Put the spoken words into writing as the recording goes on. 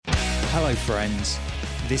Hello friends,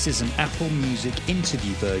 this is an Apple Music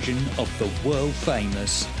interview version of the world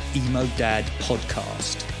famous Emo Dad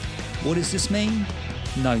podcast. What does this mean?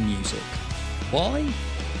 No music. Why?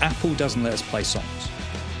 Apple doesn't let us play songs.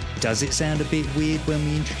 Does it sound a bit weird when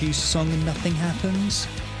we introduce a song and nothing happens?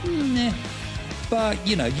 Nah. But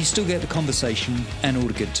you still get the conversation and all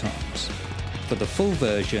the good times. For the full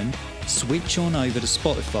version, switch on over to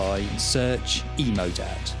Spotify and search Emo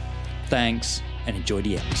Dad. Thanks and enjoy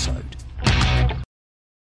the episode.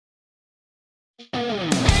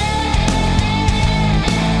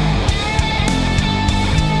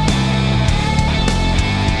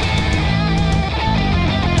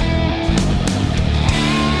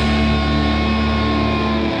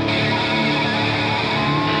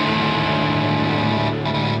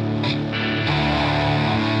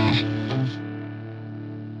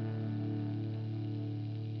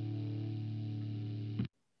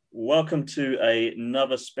 Welcome to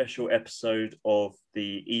another special episode of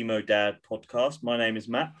the Emo Dad podcast. My name is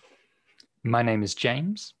Matt. My name is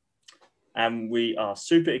James. And we are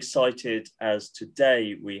super excited as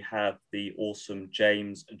today we have the awesome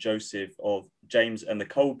James Joseph of James and the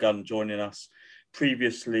Cold Gun joining us,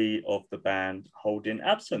 previously of the band Holding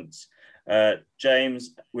Absence.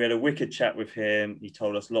 James, we had a wicked chat with him. He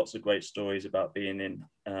told us lots of great stories about being in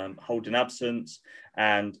Holding Absence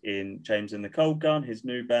and in James and the Cold Gun, his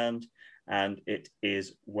new band, and it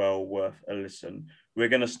is well worth a listen. We're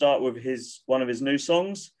going to start with one of his new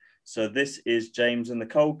songs. So this is James and the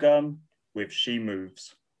Cold Gun with She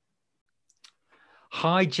Moves.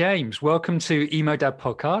 Hi, James. Welcome to Emo Dad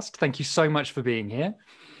podcast. Thank you so much for being here.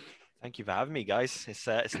 Thank you for having me, guys.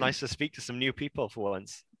 It's nice to speak to some new people for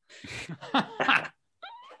once.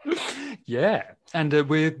 Yeah, and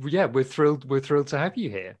we're thrilled to have you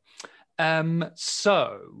here.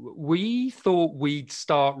 So we thought we'd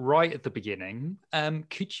start right at the beginning.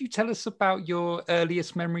 Could you tell us about your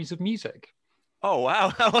earliest memories of music? Oh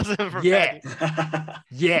wow, that wasn't prepared.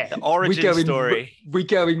 Yeah. The origin story. We're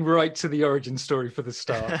going right to the origin story for the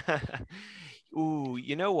start. Ooh,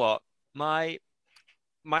 you know what? My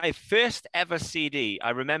first ever CD, I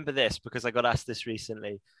remember this because I got asked this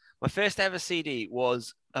recently. My first ever CD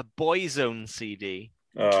was a Boyzone CD.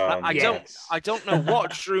 I don't know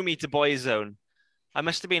what drew me to Boyzone. I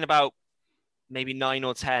must have been about maybe 9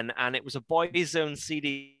 or 10, and it was a Boyzone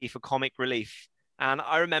CD for Comic Relief. And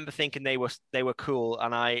I remember thinking they were cool,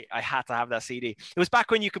 and I had to have that CD. It was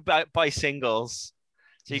back when you could buy singles.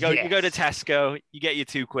 So you go to Tesco, you get your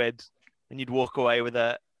 £2, and you'd walk away with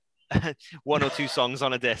one or two songs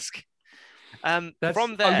on a disc. From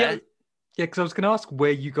there. Yeah, because I was going to ask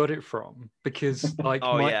where you got it from, because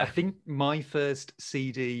I think my first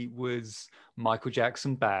CD was Michael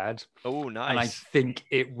Jackson Bad. Oh, nice. And I think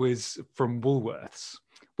it was from Woolworths,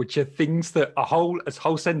 which are things that a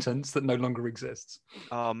whole sentence that no longer exists.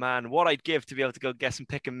 Oh man, what I'd give to be able to go get some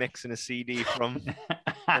pick and mix in a CD from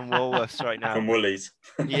Woolworths right now. From Woolies.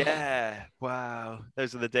 Yeah, wow,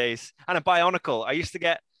 those are the days. And a Bionicle.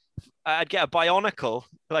 I'd get a Bionicle,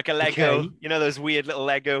 like a Lego, okay. Those weird little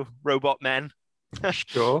Lego robot men.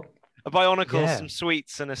 Sure. A Bionicle, some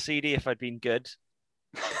sweets, and a CD if I'd been good.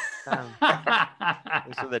 Those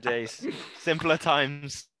were the days. Simpler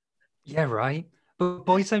times. Yeah, right. But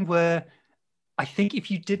Boyzone were, I think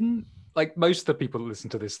if you didn't, like most of the people that listen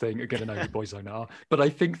to this thing are going to know who Boyzone are, but I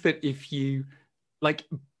think that if you,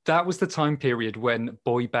 that was the time period when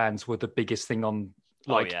boy bands were the biggest thing on,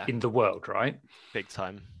 in the world, right? Big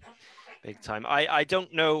time. I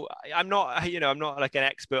don't know. I'm not like an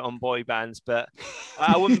expert on boy bands, but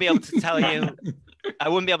I wouldn't be able to tell you. I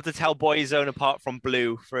wouldn't be able to tell Boyzone apart from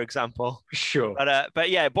Blue, for example. Sure.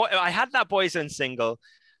 But yeah, I had that Boyzone single,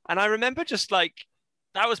 and I remember just that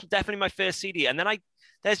was definitely my first CD. And then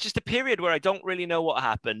there's just a period where I don't really know what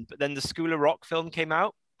happened. But then the School of Rock film came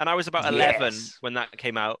out, and I was about 11 when that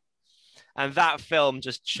came out, and that film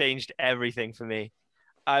just changed everything for me.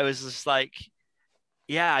 I was just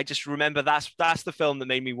I just remember that's the film that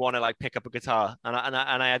made me want to pick up a guitar, and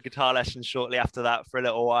I had guitar lessons shortly after that for a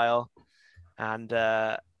little while, and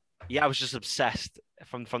I was just obsessed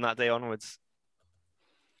from that day onwards.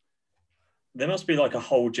 There must be a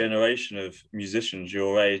whole generation of musicians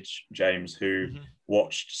your age, James, who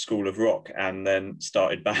watched School of Rock and then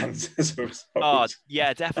started bands as a result. Oh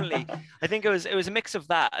yeah, definitely. I think it was a mix of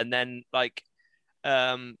that, and then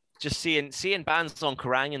just seeing bands on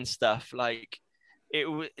Kerrang and stuff.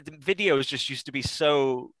 The videos just used to be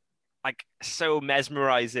so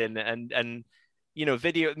mesmerizing, and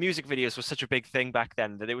music videos were such a big thing back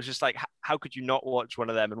then that it was just how could you not watch one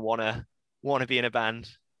of them and want to be in a band?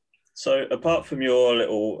 So apart from your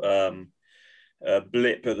little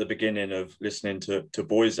blip at the beginning of listening to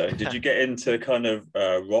Boyzone. Did you get into kind of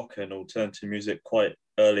rock and alternative music quite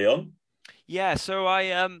early on? Yeah,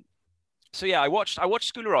 I watched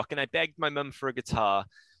School of Rock and I begged my mum for a guitar.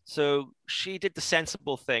 So she did the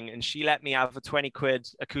sensible thing and she let me have a 20 quid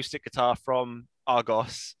acoustic guitar from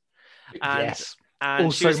Argos. And, yes. And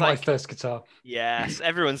also my like, first guitar. Yes,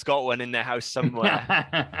 everyone's got one in their house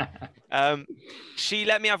somewhere. She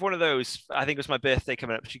let me have one of those. I think it was my birthday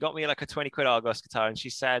coming up. She got me like a 20 quid Argos guitar and she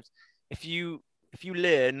said, if you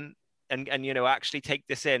learn and actually take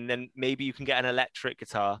this in, then maybe you can get an electric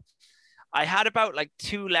guitar. I had about like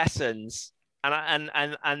 2 lessons and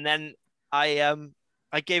then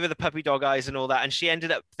I gave her the puppy dog eyes and all that, and she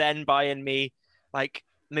ended up then buying me like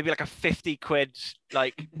maybe like a 50 quid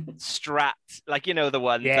like Strat, like the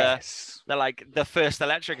one, yes, the first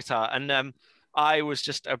electric guitar, and I was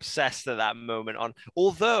just obsessed at that moment on.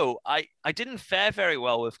 Although I didn't fare very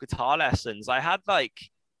well with guitar lessons. I had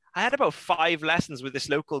about 5 lessons with this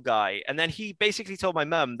local guy, and then he basically told my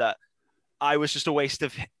mum that I was just a waste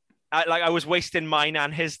of. I was wasting mine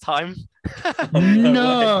and his time.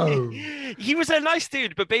 No. He was a nice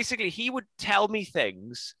dude, but basically he would tell me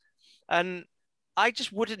things and I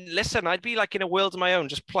just wouldn't listen. I'd be like in a world of my own,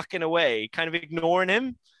 just plucking away, kind of ignoring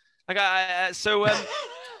him. I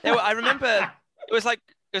remember it was like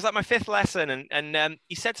my 5th lesson and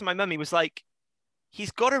he said to my mum, he was like,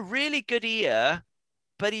 he's got a really good ear,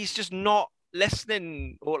 but he's just not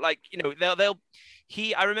listening, or like,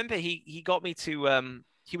 I remember he got me to,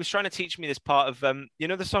 he was trying to teach me this part of,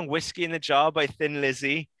 the song Whiskey in the Jar by Thin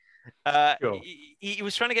Lizzy. Sure. He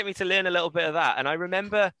was trying to get me to learn a little bit of that. And I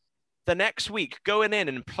remember the next week going in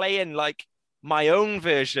and playing like my own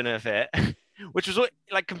version of it, which was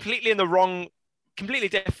like completely completely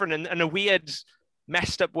different and a weird,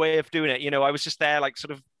 messed up way of doing it. I was just there like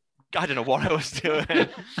sort of, I don't know what I was doing.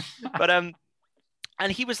 But, and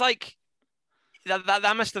he was like,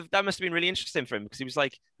 that must have been really interesting for him, because he was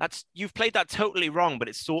like, you've played that totally wrong, but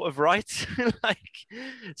it's sort of right.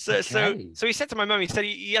 So he said to my mum, he said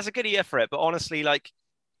he has a good ear for it, but honestly, like,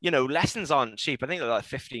 lessons aren't cheap. I think they're like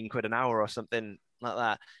 15 quid an hour or something like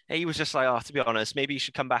that. And he was just like, oh, to be honest, maybe you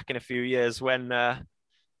should come back in a few years when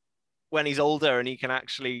he's older and he can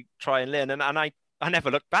actually try and learn. And I never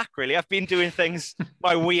looked back, really. I've been doing things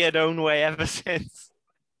my weird own way ever since.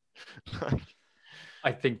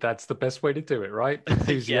 I think that's the best way to do it, right?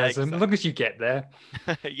 Enthusiasm. Yeah, exactly. As long as you get there.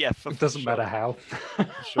 Yeah, it doesn't matter how. For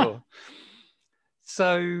sure.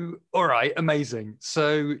 So, all right, amazing.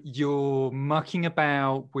 So you're mucking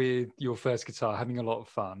about with your first guitar, having a lot of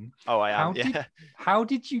fun. Oh, I am. How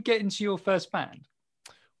did you get into your first band?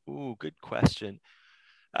 Oh, good question.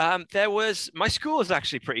 My school was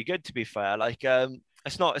actually pretty good, to be fair. Like,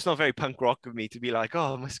 it's not very punk rock of me to be like,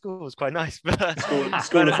 oh, my school was quite nice. But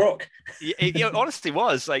school of rock. It honestly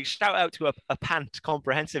was. Like, shout out to a Pant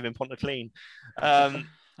Comprehensive in Pontyclun.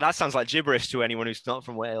 That sounds like gibberish to anyone who's not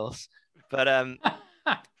from Wales. But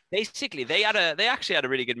basically, they actually had a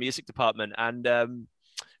really good music department, and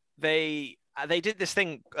they did this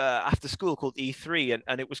thing after school called E3,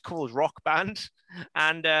 and it was called Rock Band.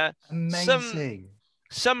 And amazing.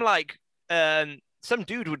 Some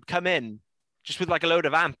dude would come in just with like a load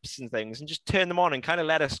of amps and things and just turn them on and kind of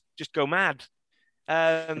let us just go mad.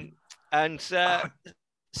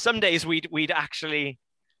 Some days we'd actually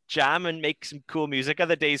jam and make some cool music.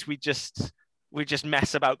 Other days we just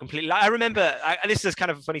mess about completely. I remember, this is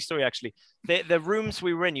kind of a funny story actually. The rooms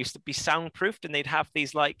we were in used to be soundproofed, and they'd have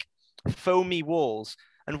these like foamy walls.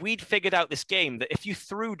 And we'd figured out this game that if you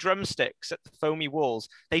threw drumsticks at the foamy walls,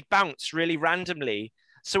 they'd bounce really randomly.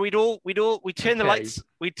 So we'd turn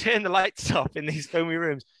the lights off in these foamy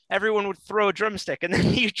rooms. Everyone would throw a drumstick, and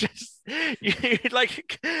then you'd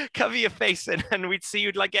like cover your face in, and we'd see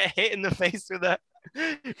you'd like get hit in the face with a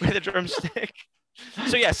drumstick.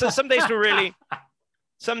 So yeah, so some days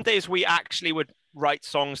we actually would write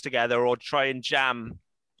songs together or try and jam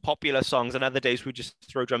popular songs, and other days we just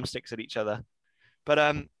throw drumsticks at each other. But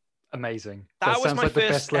amazing. That was my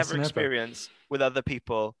first ever experience with other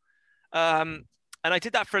people. And I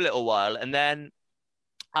did that for a little while. And then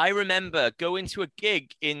I remember going to a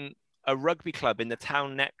gig in a rugby club in the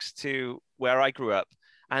town next to where I grew up.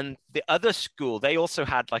 And the other school, they also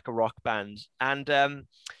had like a rock band. And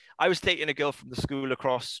I was dating a girl from the school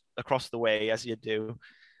across the way, as you do.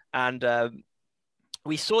 And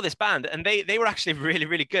we saw this band, and they were actually really,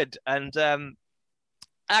 really good. And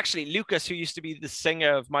actually, Lucas, who used to be the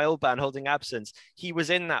singer of my old band, Holding Absence, he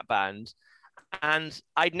was in that band. And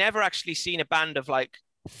I'd never actually seen a band of like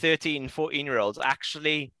 13, 14-year-olds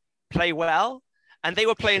actually play well. And they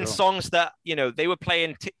were playing songs that, they were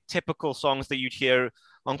playing typical songs that you'd hear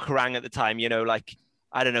on Kerrang at the time, you know, like,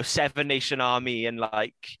 I don't know, Seven Nation Army and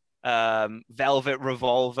like Velvet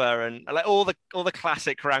Revolver and like all the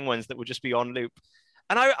classic Kerrang ones that would just be on loop.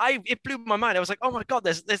 And it blew my mind. I was like, oh my God,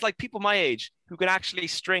 there's like people my age who can actually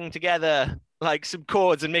string together like some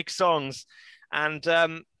chords and make songs. And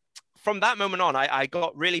from that moment on, I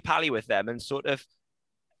got really pally with them. And sort of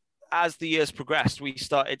as the years progressed, we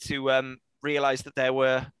started to realize that there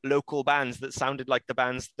were local bands that sounded like the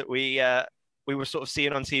bands that we were sort of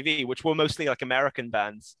seeing on TV, which were mostly like American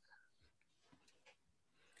bands.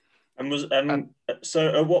 And so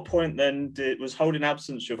at what point then was Holding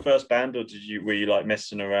Absence your first band, or were you like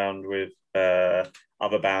messing around with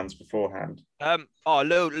other bands beforehand?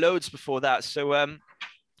 Loads before that. So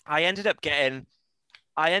I ended up getting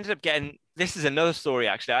this is another story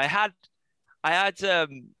actually. I had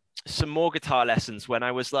some more guitar lessons when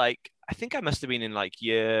I was like, I think I must have been in like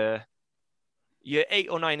year 8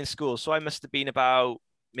 or 9 in school. So I must have been about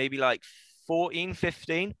maybe like 14,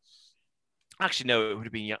 15. Actually, no, it would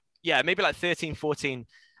have been young. Yeah, maybe like 13, 14.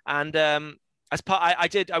 And as part,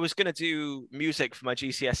 I was going to do music for my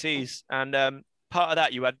GCSEs. And part of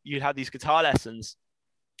that, you had these guitar lessons,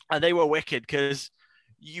 and they were wicked because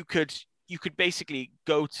you could basically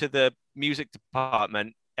go to the music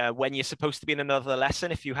department when you're supposed to be in another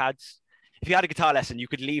lesson. If you had a guitar lesson, you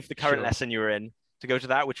could leave the current lesson you were in to go to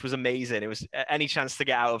that, which was amazing. It was any chance to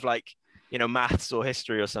get out of like, you know, maths or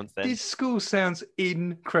history or something. This school sounds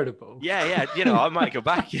incredible. Yeah. You know, I might go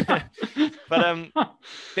back. But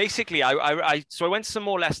basically, I went to some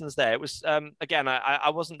more lessons there. It was again,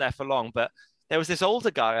 I wasn't there for long, but there was this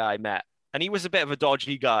older guy I met, and he was a bit of a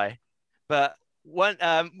dodgy guy. But one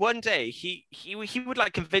day he would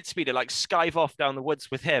like convince me to like skive off down the woods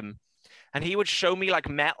with him, and he would show me like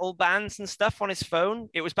metal bands and stuff on his phone.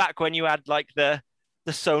 It was back when you had like the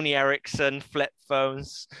Sony Ericsson flip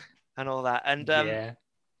phones and all that. And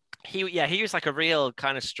he was like a real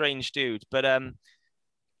kind of strange dude, but I'm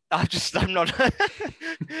not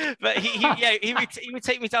but he would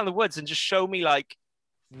take me down the woods and just show me like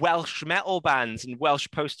Welsh metal bands and Welsh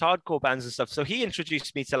post-hardcore bands and stuff. So he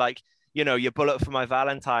introduced me to like, you know, Your Bullet for My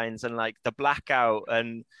Valentines and like The Blackout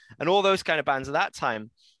and all those kind of bands at that time.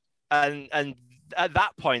 And at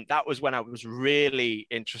that point, that was when I was really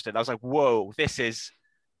interested. I was like, whoa, this is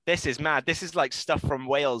mad. This is like stuff from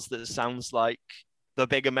Wales that sounds like the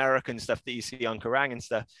big American stuff that you see on Kerrang and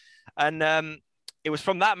stuff. And it was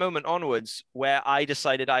from that moment onwards where I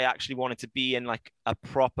decided I actually wanted to be in like a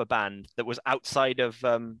proper band that was outside of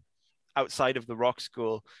the rock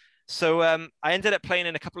school. So I ended up playing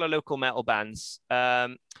in a couple of local metal bands.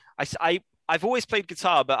 I've always played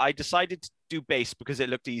guitar, but I decided to do bass because it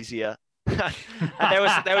looked easier. And there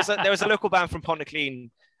was a local band from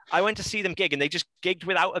Pontyclun. I went to see them gig, and they just gigged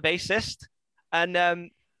without a bassist.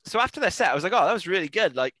 And so after their set, I was like, "Oh, that was really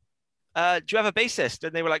good. Like, do you have a bassist?"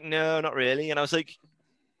 And they were like, "No, not really." And I was like,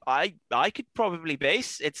 "I could probably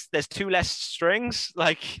bass. There's 2 less strings,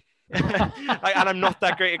 like, and I'm not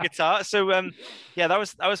that great at guitar." So yeah, that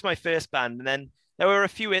was my first band, and then there were a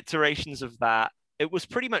few iterations of that. It was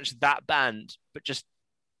pretty much that band, but just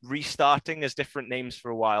restarting as different names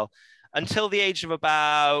for a while, until the age of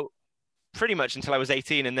about pretty much until I was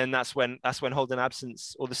 18, and then that's when Holding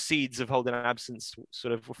Absence, or the seeds of Holding Absence,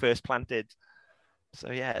 sort of were first planted.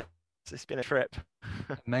 So yeah, it's been a trip.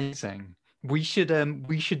 Amazing. We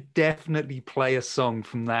should definitely play a song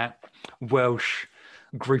from that Welsh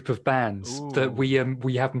group of bands that we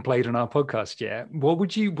haven't played on our podcast yet.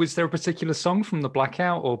 Was there a particular song from The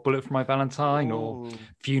Blackout or Bullet for My Valentine or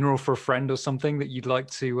Funeral for a Friend or something that you'd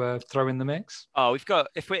like to throw in the mix? Oh, we've got,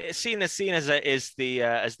 if we're seeing as it is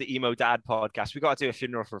as the Emo Dad podcast, we've got to do a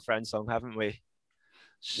Funeral for a Friend song, haven't we?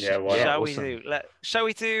 Yeah, Let's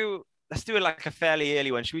do it like a fairly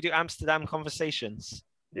early one. Should we do Amsterdam Conversations?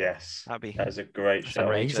 Yes, that is a great show.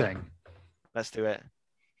 Amazing. Let's do it.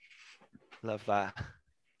 Love that.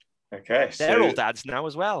 Okay, they're all dads now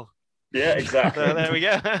as well. Yeah, exactly. So there we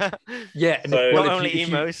go. Yeah, and not only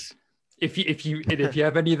emos. If you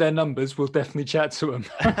have any of their numbers, we'll definitely chat to them.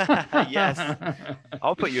 Yes,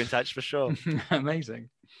 I'll put you in touch for sure. Amazing.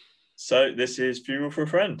 So this is Funeral for a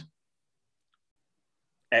Friend.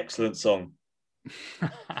 Excellent song.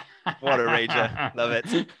 What a rager. Love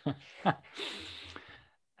it.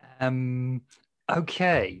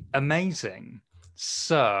 Okay, amazing.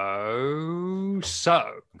 So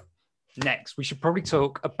next we should probably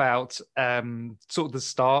talk about sort of the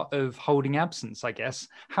start of Holding Absence, I guess.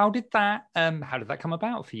 How did that come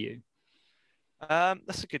about for you?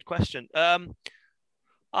 That's a good question.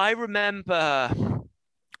 I remember,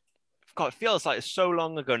 God, it feels like it's so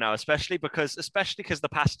long ago now, especially because the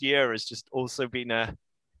past year has just also been a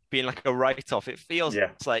being like a write-off. It feels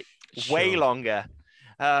Yeah. like way Sure. longer.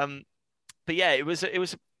 But yeah, it was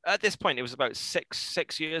at this point, it was about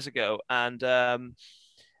six years ago. And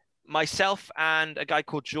myself and a guy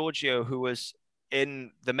called Giorgio, who was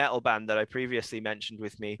in the metal band that I previously mentioned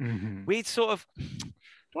with me, Mhm. we'd sort of, I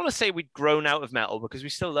don't want to say we'd grown out of metal because we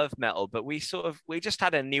still love metal, but we just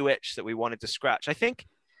had a new itch that we wanted to scratch. I think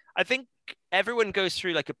everyone goes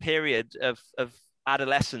through like a period of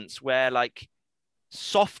adolescence where like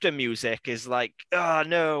softer music is like, oh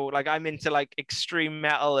no, like I'm into like extreme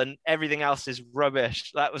metal and everything else is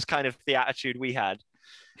rubbish. That was kind of the attitude we had.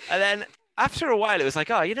 And then after a while, it was like,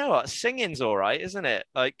 oh, you know what? Singing's all right, isn't it?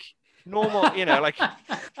 Like normal, you know, like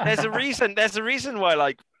there's a reason why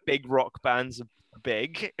like big rock bands are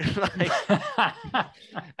big. Like,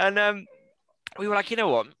 and we were like, you know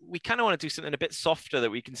what? We kind of want to do something a bit softer that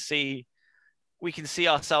we can see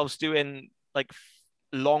ourselves doing like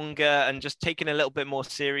longer and just taking a little bit more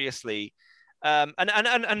seriously. And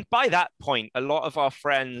by that point, a lot of our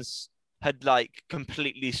friends had like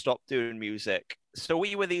completely stopped doing music. So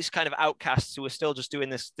we were these kind of outcasts who were still just doing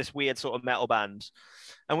this weird sort of metal band.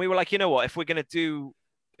 And we were like, you know what, if we're gonna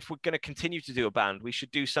continue to do a band, we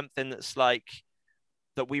should do something that's like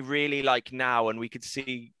that we really like now and we could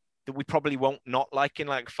see that we probably won't not like in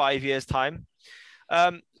like 5 years time.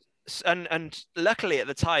 And luckily at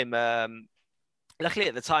the time,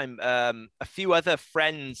 a few other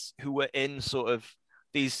friends who were in sort of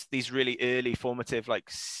these really early formative like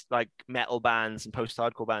metal bands and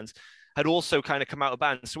post-hardcore bands had also kind of come out of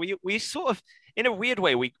bands. So we sort of, in a weird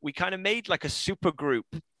way, we kind of made like a super group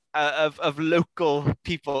of local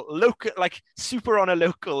people, like super on a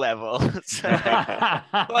local level. So,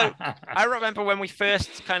 like, I remember when we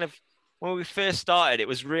first started, it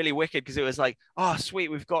was really wicked because it was like, oh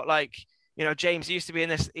sweet, we've got like, you know, James used to be in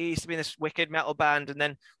this wicked metal band, and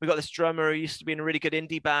then we got this drummer who used to be in a really good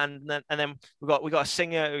indie band, and then we got a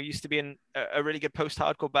singer who used to be in a really good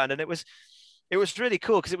post-hardcore band, and it was really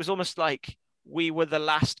cool because it was almost like we were the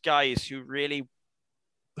last guys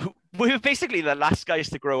we were basically the last guys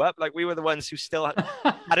to grow up. Like we were the ones who still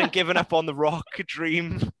hadn't given up on the rock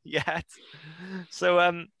dream yet. So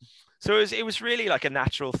it was really like a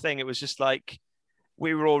natural thing. It was just like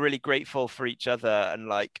we were all really grateful for each other, and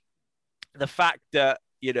like the fact that,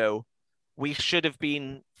 you know, we should have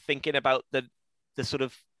been thinking about the sort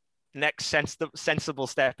of next sensible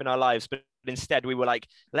step in our lives, but instead we were like,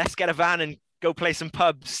 let's get a van and go play some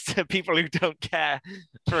pubs to people who don't care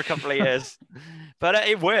for a couple of years. But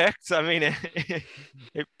it worked. I mean,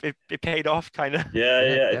 it paid off kind of. Yeah,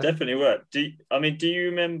 it definitely worked. Do you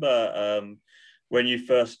remember when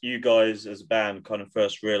you guys as a band kind of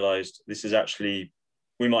first realized this is actually,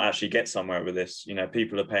 we might actually get somewhere with this, you know,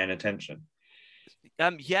 people are paying attention?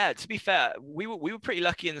 Yeah, to be fair, we were pretty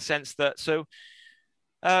lucky in the sense that, so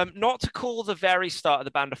not to call the very start of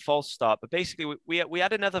the band a false start, but basically we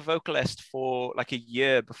had another vocalist for like a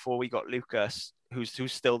year before we got Lucas, who's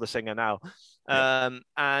still the singer now.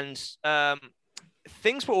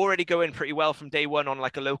 Things were already going pretty well from day one on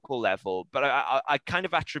like a local level, but I kind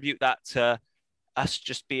of attribute that to us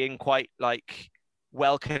just being quite like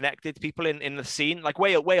well-connected people in the scene. Like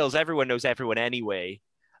Wales, everyone knows everyone anyway.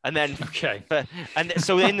 And then, okay. And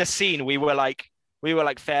so in the scene, we were like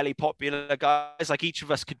fairly popular guys. Like each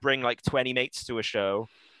of us could bring like 20 mates to a show,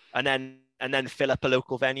 and then fill up a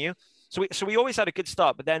local venue. So we always had a good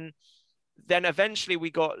start. But then eventually we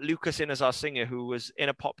got Lucas in as our singer, who was in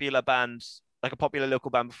a popular band, like a popular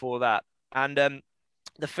local band before that. And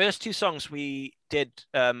the first two songs we did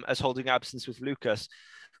as Holding Absence with Lucas,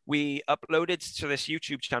 we uploaded to this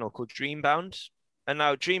YouTube channel called Dreambound. And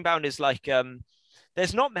now Dreambound is like,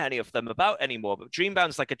 there's not many of them about anymore, but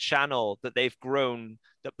Dreambound's like a channel that they've grown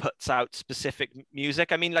that puts out specific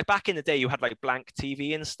music. I mean, like back in the day, you had like Blank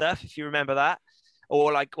TV and stuff, if you remember that,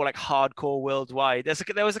 or like Hardcore Worldwide.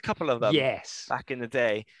 There was a couple of them, yes, back in the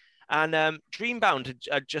day, and Dreambound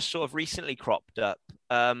had just sort of recently cropped up.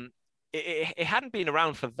 It hadn't been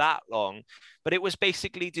around for that long, but it was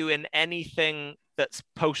basically doing anything that's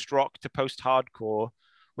post-rock to post-hardcore,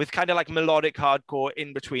 with kind of like melodic hardcore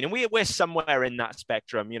in between. And we're somewhere in that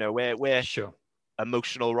spectrum, you know, we're sure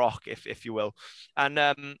emotional rock, if you will. And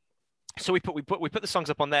so we put the songs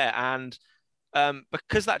up on there, and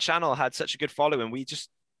because that channel had such a good following, we just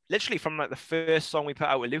literally from like the first song we put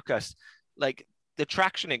out with Lucas, like the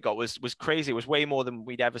traction it got was crazy. It was way more than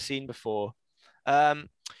we'd ever seen before. But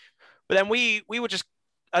then we were just,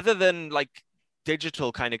 other than like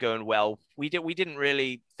digital kind of going well, we didn't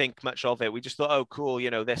really think much of it. We just thought, oh cool, you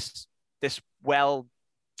know, this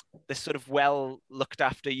sort of well looked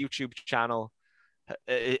after YouTube channel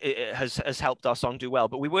it has helped our song do well,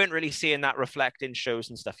 but we weren't really seeing that reflect in shows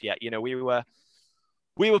and stuff yet.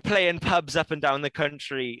 We were playing pubs up and down the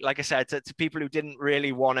country, like I said, to people who didn't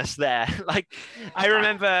really want us there. Like I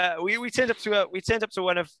remember we turned up to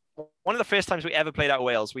one of the first times we ever played out of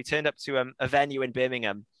Wales. We turned up to a venue in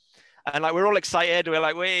Birmingham, and like we're all excited. We're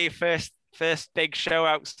like, "Wait, first big show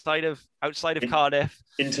outside of Cardiff."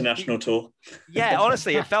 International tour. Yeah,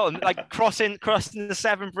 honestly, it felt like crossing the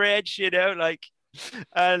Severn Bridge, like,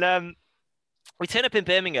 and we turn up in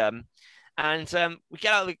Birmingham. And we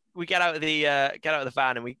get out of the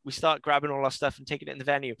van, and we start grabbing all our stuff and taking it in the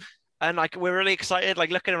venue. And like we're really excited, like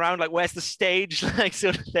looking around, like where's the stage, like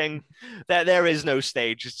sort of thing. There is no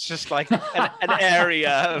stage. It's just like an area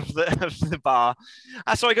of the bar.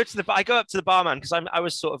 And so I go up to the barman because I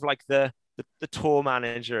was sort of like the tour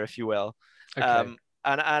manager, if you will. Okay.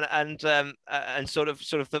 And sort of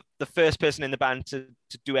the first person in the band to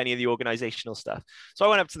do any of the organizational stuff. So I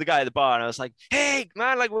went up to the guy at the bar and I was like, "Hey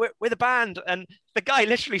man, like we're the band." And the guy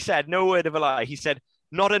literally said, no word of a lie, he said,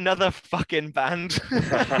 "Not another fucking band." And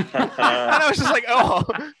I was just like, "Oh,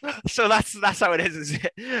 so that's how it is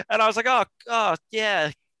it?" And I was like, oh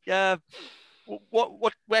yeah,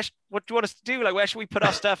 what do you want us to do? Like, where should we put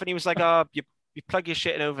our stuff? And he was like, "Oh, you plug your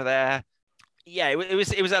shit in over there." Yeah, it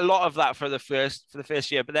was a lot of that for the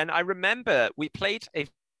first year. But then I remember we played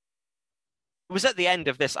it was at the end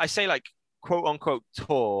of this, I say like quote unquote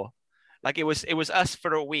tour. Like it was us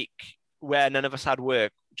for a week where none of us had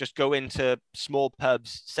work, just go into small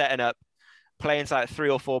pubs, setting up, playing to like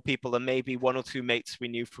 3 or 4 people and maybe 1 or 2 mates we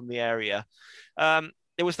knew from the area.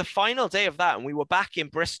 It was the final day of that, and we were back in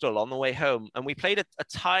Bristol on the way home, and we played a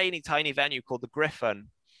tiny venue called the Griffin.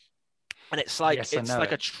 And it's like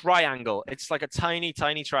a triangle. It's like a tiny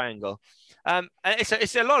triangle. And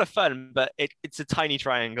it's a lot of fun, but it's a tiny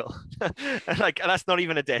triangle. and that's not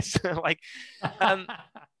even a diss.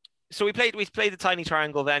 So we played the tiny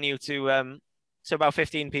triangle venue to about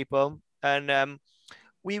 15 people, and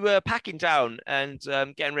we were packing down and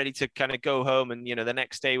getting ready to kind of go home. And the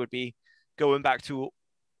next day would be going back to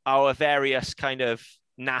our various kind of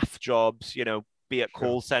naff jobs, be it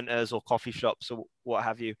call centers or coffee shops or what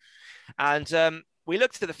have you. And we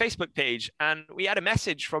looked at the Facebook page, and we had a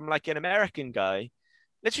message from like an American guy,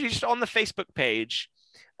 literally just on the Facebook page.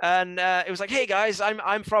 And it was like, "Hey guys,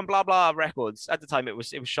 I'm from blah blah records." At the time, it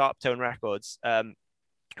was Sharp Tone Records,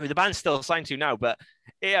 who the band's still signed to now. But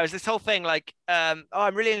yeah, it was this whole thing like, "Oh,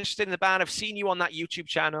 I'm really interested in the band. I've seen you on that YouTube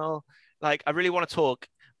channel. Like, I really want to talk."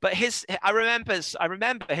 But I remember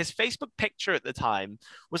his Facebook picture at the time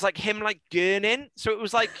was like him like gurning. So it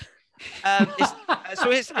was like,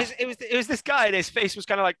 it was this guy, and his face was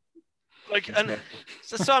kind of like, and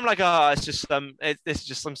so I'm like, "Oh, it's just this is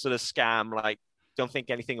just some sort of scam. Like, don't think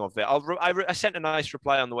anything of it." I sent a nice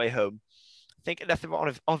reply on the way home, thinking nothing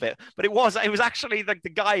of it. But it was actually like the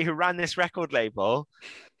guy who ran this record label.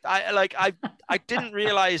 I didn't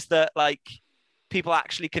realize that like people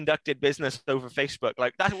actually conducted business over Facebook.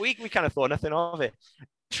 Like that week, we kind of thought nothing of it.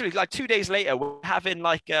 Actually, like 2 days later, we're having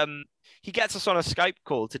like he gets us on a Skype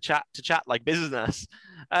call to chat like business,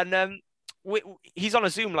 and he's on a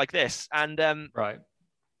Zoom like this, and right.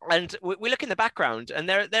 And we look in the background, and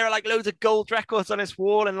there are like loads of gold records on his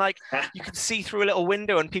wall, and like you can see through a little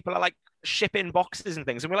window, and people are like shipping boxes and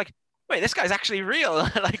things, and we're like, "Wait, this guy's actually real!"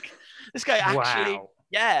 Like this guy actually. Wow.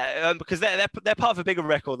 Yeah, because they're part of a bigger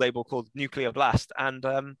record label called Nuclear Blast, and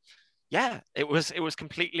yeah, it was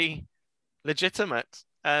completely legitimate,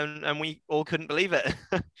 and we all couldn't believe it.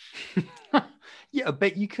 Yeah, I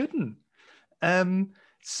bet you couldn't.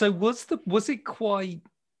 So was that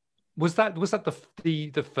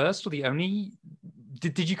the first or the only?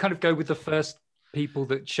 Did you kind of go with the first people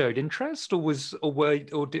that showed interest, or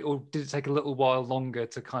did it take a little while longer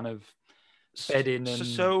to kind of bed in and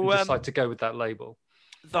decide to go with that label?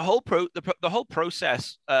 The whole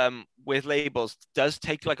process with labels does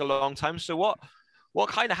take like a long time. So what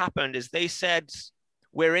kind of happened is they said,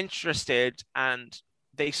 "We're interested," and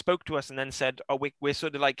they spoke to us and then said, "Oh, we're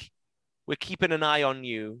sort of like, we're keeping an eye on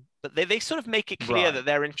you." But they sort of make it clear that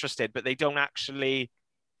they're interested, but they don't actually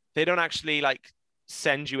like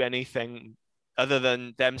send you anything other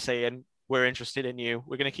than them saying, "We're interested in you.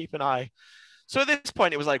 We're going to keep an eye." So at this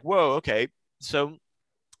point, it was like, whoa, okay. So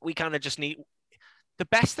we kind of just need. The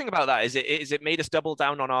best thing about that is it made us double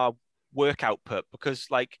down on our work output, because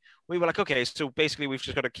like we were like, okay, so basically we've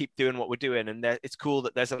just got to keep doing what we're doing, and it's cool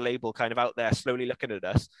that there's a label kind of out there slowly looking at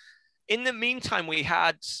us. In the meantime, we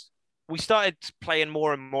started playing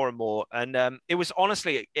more and more and more, and it was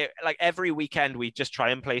honestly like every weekend we'd just try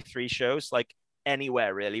and play 3 shows, like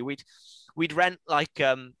anywhere really. We'd rent like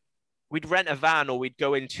we'd rent a van, or we'd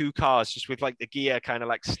go in 2 cars just with like the gear kind of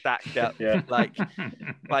like stacked up, Yeah. like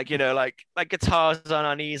guitars on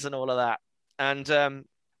our knees and all of that. And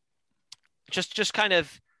just kind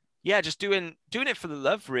of, yeah, just doing it for the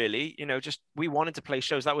love, really. Just we wanted to play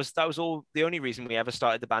shows. That was all, the only reason we ever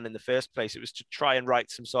started the band in the first place. It was to try and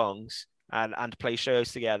write some songs and play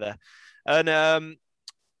shows together. And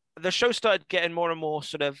the show started getting more and more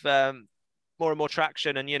sort of more and more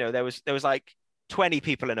traction. And there was like 20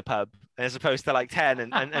 people in a pub as opposed to like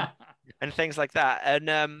 10 and things like that.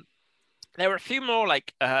 And there were a few more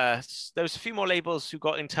like there was a few more labels who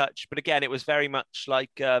got in touch, but again, it was very much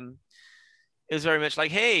like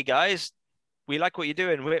hey guys, we like what you're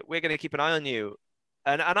doing, we're going to keep an eye on you.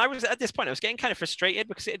 And I was, at this point, I was getting kind of frustrated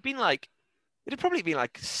because it had probably been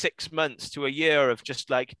like 6 months to a year of just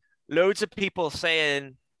like loads of people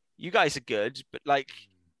saying you guys are good, but like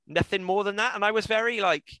nothing more than that. And I was very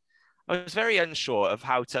unsure of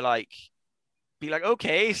how to like be like,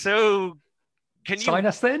 okay, so can you sign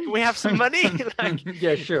us then? Can we have some money?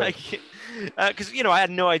 Yeah, sure. Because I had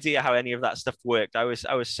no idea how any of that stuff worked. I was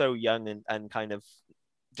so young and kind of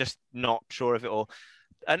just not sure of it all.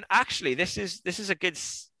 And actually, this is a good,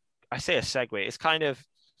 I say a segue. It's kind of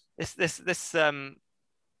this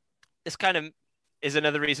kind of is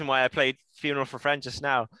another reason why I played Funeral for a Friend just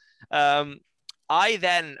now. I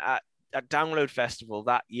then at Download Festival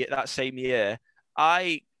that same year,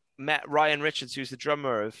 I met Ryan Richards, who's the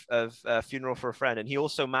drummer of Funeral for a Friend, and he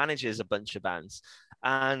also manages a bunch of bands.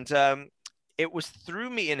 And it was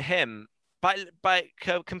through meeting him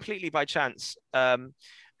completely by chance.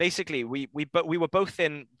 Basically, we were both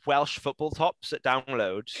in Welsh football tops at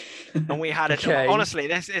Download, and we had Okay. Honestly,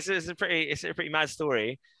 this is a pretty mad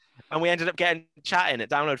story, and we ended up getting chatting at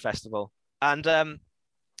Download Festival, and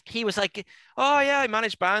he was like, oh yeah, I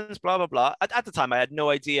manage bands, blah blah blah. At the time, I had no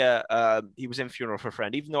idea he was in Funeral for a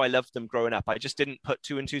Friend, even though I loved them growing up. I just didn't put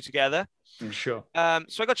 2 and 2 together. Sure.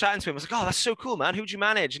 So I got chatting to him. I was like, oh, that's so cool, man. Who'd you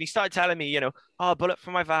manage? And he started telling me, Bullet for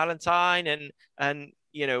My Valentine and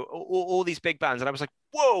all these big bands. And I was like,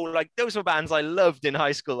 whoa, like those were bands I loved in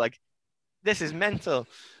high school. Like, this is mental.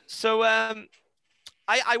 So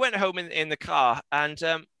I went home in the car, and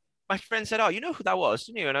my friend said, oh, you know who that was,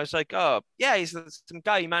 didn't you? And I was like, oh, yeah, he's some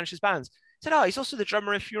guy who manages bands. He said, oh, he's also the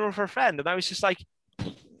drummer in Funeral for a Friend. And I was just like,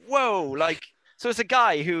 whoa, like, so it's a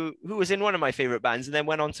guy who was in one of my favorite bands and then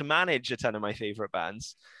went on to manage a ton of my favorite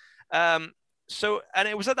bands. And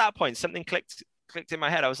it was at that point, something clicked in my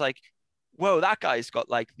head. I was like, whoa, that guy's got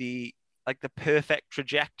like the perfect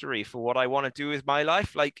trajectory for what I want to do with my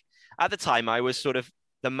life. Like, at the time, I was sort of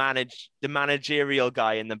the managerial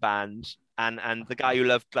guy in the band, and the guy who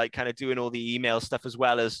loved like kind of doing all the email stuff as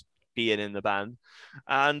well as being in the band.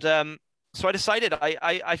 And so I decided,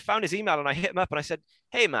 I found his email and I hit him up and I said,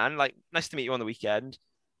 hey man, like, nice to meet you on the weekend.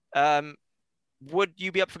 Would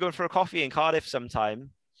you be up for going for a coffee in Cardiff sometime?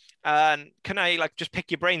 And can I like just pick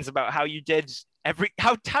your brains about how you did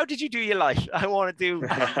how did you do your life? I want to do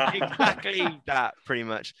exactly that, pretty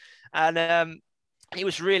much. And he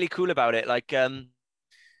was really cool about it. Like,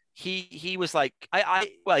 he was like,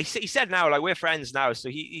 he said now, like, we're friends now. So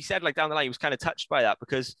he said like down the line, he was kind of touched by that,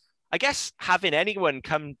 because I guess having anyone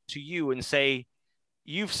come to you and say,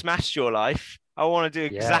 you've smashed your life, I want to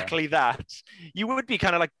do exactly that, you would be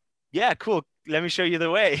kind of like, yeah, cool, let me show you the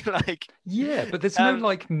way. Like, yeah, but there's no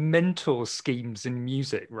like mentor schemes in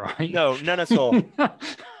music, right? No, none at all.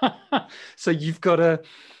 So you've got to,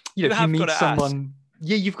 if you meet someone, ask.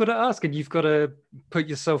 Yeah, you've got to ask, and you've got to put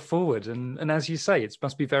yourself forward. And as you say, it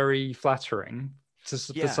must be very flattering for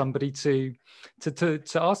somebody to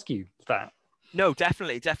ask you that. No,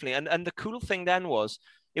 definitely. And the cool thing then was,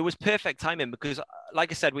 it was perfect timing, because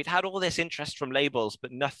like I said, we'd had all this interest from labels,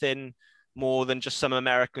 but nothing more than just some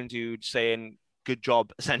American dude saying good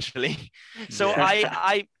job, essentially. So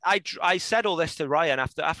I said all this to Ryan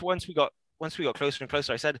after once we got closer and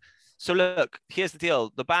closer. I said, so look, here's the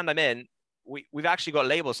deal. The band I'm in, we've actually got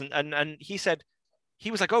labels. And he said,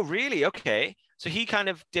 he was like, oh, really? Okay. So he kind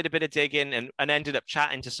of did a bit of digging and ended up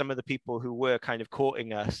chatting to some of the people who were kind of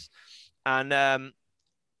courting us. And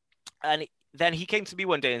then he came to me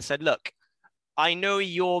one day and said, look, I know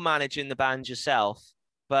you're managing the band yourself,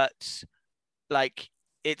 but like,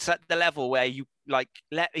 it's at the level where you like,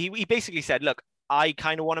 he basically said, look, I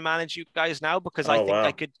kind of want to manage you guys now, because I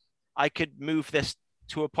think I could move this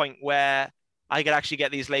to a point where I could actually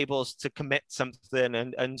get these labels to commit something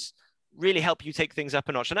and really help you take things up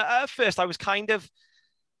a notch. And at first I was kind of,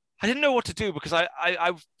 I didn't know what to do, because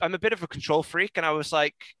I'm a bit of a control freak. And I was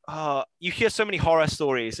like, oh, you hear so many horror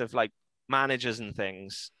stories of like managers and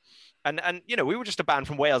things. And you know, we were just a band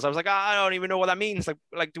from Wales. I was like, I don't even know what that means.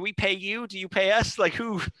 Like, do we pay you? Do you pay us? Like,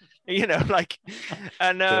 who? You know, like,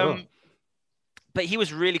 and Sure. but he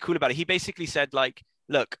was really cool about it. He basically said, like,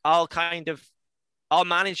 look, I'll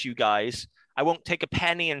manage you guys. I won't take a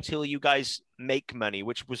penny until you guys make money,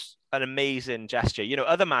 which was an amazing gesture. You know,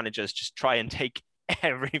 other managers just try and take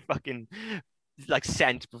every fucking like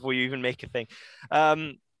cent before you even make a thing.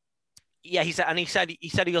 Yeah, he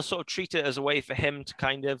said he'll sort of treat it as a way for him to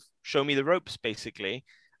kind of show me the ropes, basically.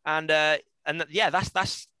 And yeah,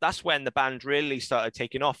 that's when the band really started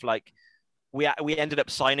taking off. Like we ended up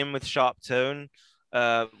signing with Sharp Tone.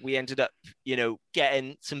 We ended up, you know,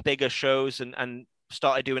 getting some bigger shows and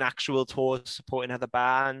started doing actual tours, supporting other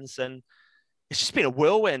bands, and it's just been a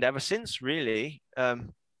whirlwind ever since, really.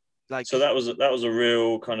 So that was a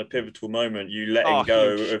real kind of pivotal moment. You letting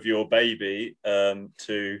go huge. of your baby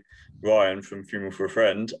to Ryan from Funeral for a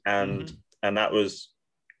Friend, and that was,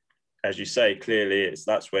 as you say, clearly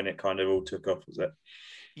that's when it kind of all took off, was it?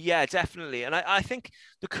 Yeah, definitely. And I think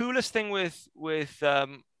the coolest thing with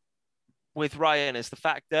Ryan is the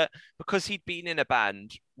fact that because he'd been in a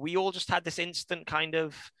band, we all just had this instant kind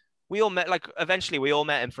of, we all met, like eventually we all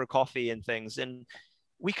met him for a coffee and things, and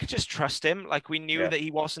we could just trust him. Like we knew that he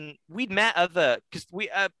wasn't, we'd met other, because we,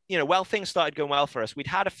 you know, well, things started going well for us. We'd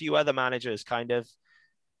had a few other managers kind of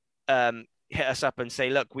hit us up and say,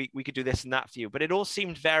 look, we could do this and that for you. But it all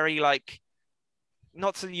seemed very like,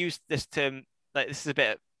 not to use this term, like this is a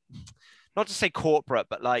bit, not to say corporate,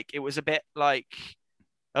 but like, it was a bit like,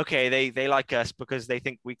 okay, they like us because they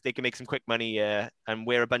think they can make some quick money, and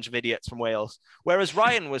we're a bunch of idiots from Wales. Whereas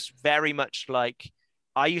Ryan was very much like,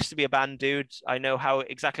 I used to be a band dude. I know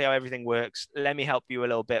exactly how everything works. Let me help you a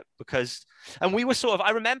little bit and we were sort of,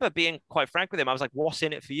 I remember being quite frank with him. I was like, what's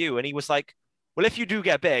in it for you? And he was like, well, if you do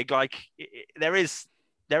get big, like there is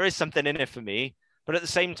something in it for me. But at the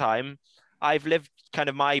same time, I've lived kind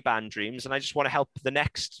of my band dreams and I just want to help the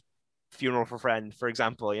next Funeral for a Friend, for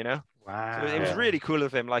example, you know? Wow. So it was really cool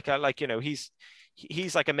of him. Like, you know, he's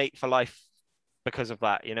like a mate for life because of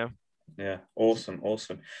that, you know? Yeah, awesome.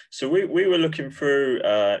 So we were looking through,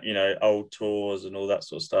 you know, old tours and all that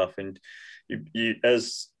sort of stuff, and you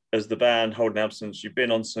as the band Holding Absence, you've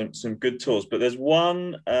been on some good tours, but there's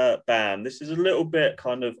one band. This is a little bit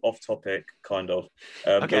kind of off topic,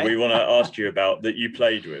 that we want to ask you about that you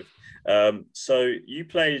played with. So you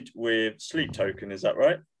played with Sleep Token, is that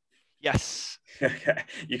right? Yes. Okay,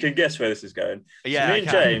 you can guess where this is going. Yeah, so me and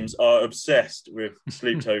James are obsessed with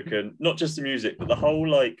Sleep Token, not just the music, but the whole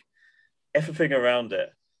like everything around it.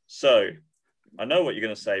 So I know what you're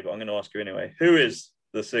going to say, but I'm going to ask you anyway. Who is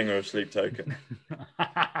the singer of Sleep Token?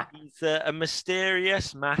 He's a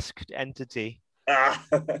mysterious masked entity. Do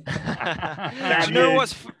you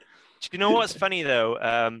know what's funny though?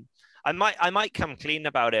 I might come clean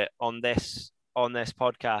about it on this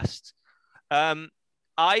podcast.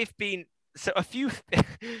 I've been a few.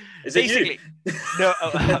 Is basically it you? No,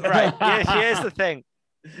 right. Here's the thing.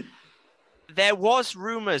 There was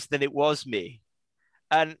rumors that it was me,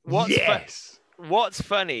 and what's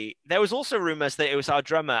funny, there was also rumors that it was our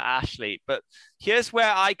drummer Ashley. But here's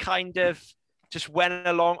where I kind of just went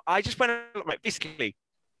along. Right, basically,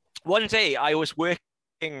 one day I was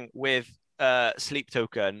working with Sleep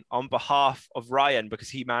Token on behalf of Ryan because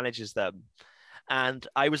he manages them, and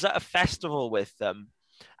I was at a festival with them,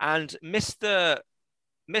 and Mr.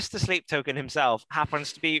 Sleep Token himself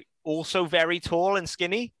happens to be also very tall and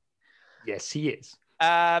skinny. Yes, he is.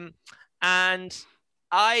 And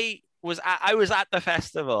I was at the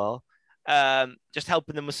festival, just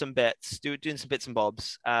helping them with some bits, doing some bits and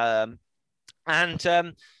bobs. And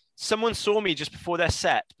someone saw me just before their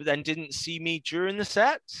set, but then didn't see me during the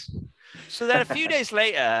set. So then a few days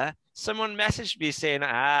later, someone messaged me saying,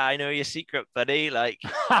 I know your secret, buddy. Like,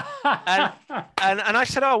 and I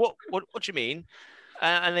said, oh, what do you mean?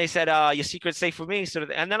 And they said, your secret's safe with me. Sort of,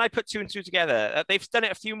 and then I put two and two together. They've done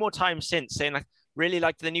it a few more times since, saying, like, really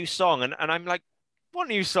liked the new song. And I'm like, what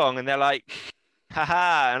new song? And they're like,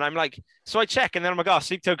 haha. And I'm like, so I check, and then I'm like, oh,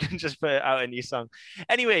 Sleep Token just put out a new song.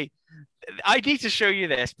 Anyway, I need to show you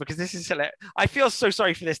this because this is hilarious. I feel so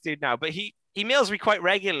sorry for this dude now, but he mails me quite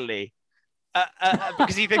regularly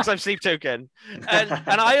because he thinks I'm Sleep Token. And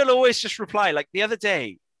I'll always just reply. Like the other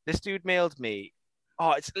day, this dude mailed me.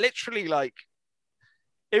 Oh, it's literally like,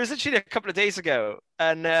 it was literally a couple of days ago.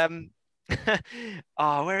 And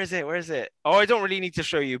where is it? Oh, I don't really need to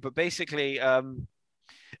show you, but basically,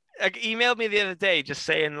 like, emailed me the other day just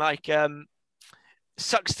saying like,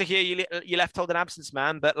 sucks to hear you left Holding Absence,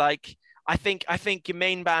 man, but like, I think your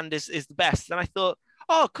main band is the best. And I thought,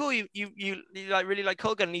 oh, cool, you like really like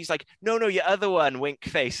Colgan. And he's like, no, your other one, wink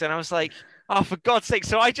face. And I was like, Oh, for God's sake.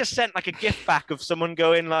 So I just sent like a gift back of someone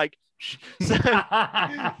going like, so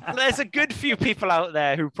there's a good few people out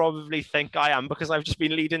there who probably think I am because I've just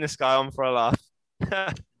been leading this guy on for a laugh.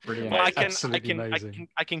 Brilliant. But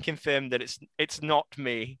I can confirm that it's not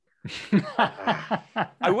me.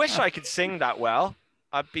 I wish I could sing that well.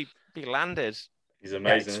 I'd be landed. He's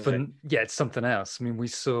amazing. It's something else. I mean, we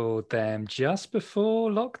saw them just before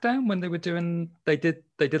lockdown when they did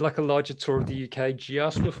like a larger tour of the UK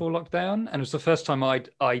just before lockdown, and it was the first time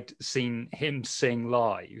I'd seen him sing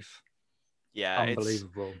live. Yeah,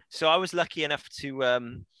 unbelievable. So I was lucky enough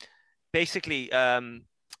to basically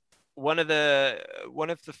one of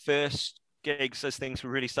the first gigs as things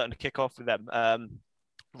were really starting to kick off with them.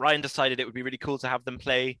 Ryan decided it would be really cool to have them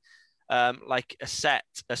play like a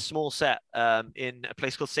small set in a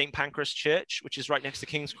place called St. Pancras Church, which is right next to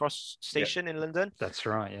King's Cross Station in London. That's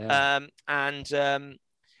right, yeah.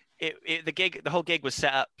 The whole gig was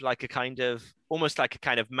set up like a kind of almost like a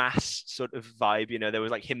kind of mass sort of vibe. You know, there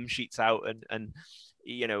was like hymn sheets out, and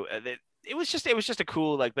you know, it was just a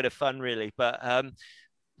cool like bit of fun, really. But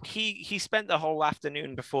he spent the whole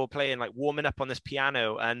afternoon before playing like warming up on this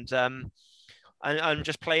piano and I'm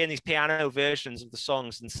just playing these piano versions of the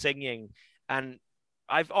songs and singing. And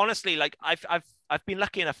I've honestly like I've been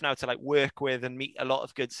lucky enough now to like work with and meet a lot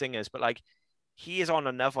of good singers, but like he is on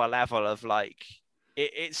another level of like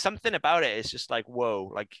it's something about it. It's just like, whoa,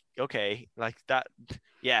 like, okay, like that.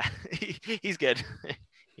 Yeah, he's good.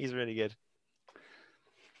 He's really good.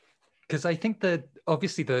 Because I think that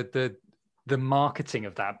obviously the marketing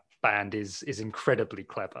of that band is incredibly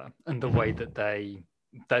clever, and the way that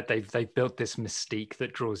they've built this mystique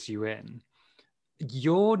that draws you in.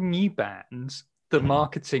 Your new band, the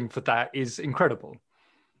marketing for that is incredible.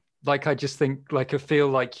 Like, I just think, like, I feel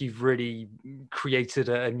like you've really created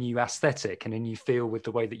a new aesthetic and a new feel with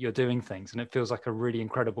the way that you're doing things. And it feels like a really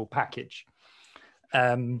incredible package.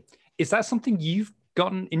 Is that something you've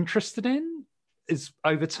gotten interested in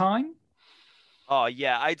over time? Oh,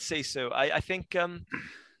 yeah, I'd say so. I think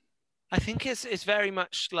it's very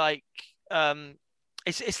much like,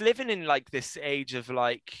 it's living in like this age of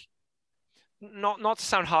like, not to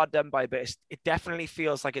sound hard done by, but it definitely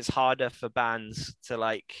feels like it's harder for bands to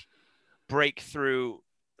like break through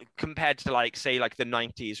compared to like, say, like the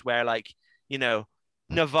 90s, where like, you know,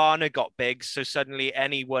 Nirvana got big, so suddenly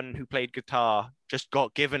anyone who played guitar just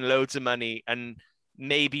got given loads of money and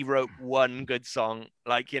maybe wrote one good song.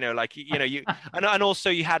 Like, you and also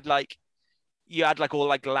you had like all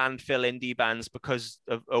like landfill indie bands because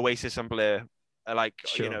of Oasis and Blur. Like,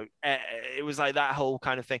 sure. You know, it was like that whole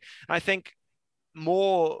kind of thing. And I think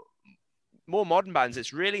more modern bands,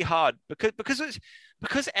 it's really hard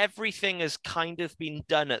because everything has kind of been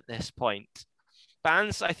done at this point.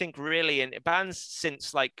 Bands, I think, really, and bands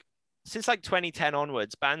since like 2010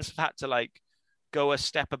 onwards, bands have had to like go a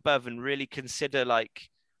step above and really consider like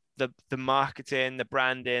the marketing, the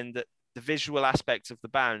branding, the visual aspects of the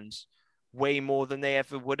bands way more than they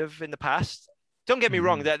ever would have in the past. Don't get me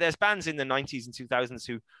wrong, there's bands in the 90s and 2000s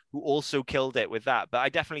who also killed it with that, but I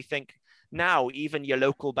definitely think now even your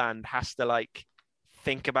local band has to like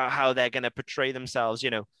think about how they're going to portray themselves. You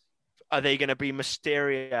know, are they going to be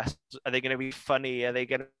mysterious? Are they going to be funny? Are they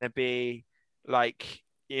going to be like,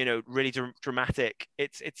 you know, really dramatic?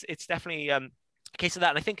 It's definitely a case of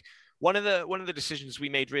that. And I think one of the decisions we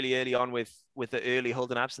made really early on with the early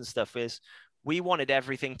Hold an Absence stuff is we wanted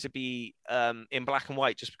everything to be in black and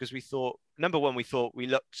white, just because we thought, number one, we thought we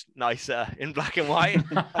looked nicer in black and white.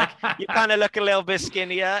 Like, you kind of look a little bit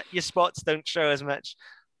skinnier, your spots don't show as much.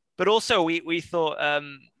 But also we thought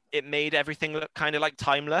it made everything look kind of like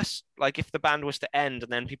timeless. Like if the band was to end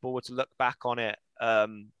and then people were to look back on it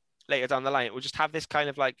later down the line, it would just have this kind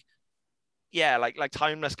of like, yeah, like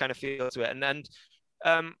timeless kind of feel to it. And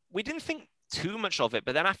we didn't think too much of it,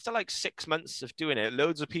 but then after like 6 months of doing it,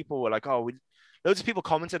 loads of people were like, loads of people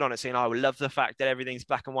commented on it saying, "Oh, we love the fact that everything's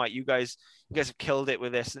black and white. You guys have killed it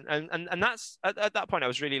with this." And that's at that point I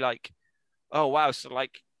was really like, "Oh wow!" So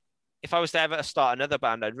like, if I was to ever start another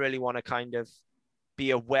band, I'd really want to kind of be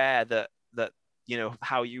aware that you know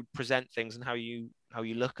how you present things and how you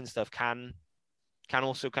look and stuff can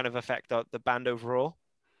also kind of affect the band overall.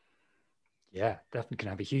 Yeah, definitely can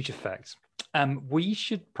have a huge effect. We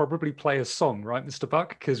should probably play a song, right, Mr.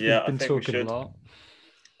 Buck? Because we've been talking a lot.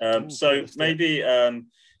 So maybe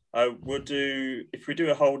we'll do, if we do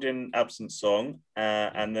a Holding Absence song,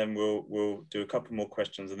 and then we'll do a couple more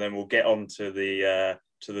questions, and then we'll get on to the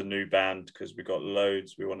new band, because we've got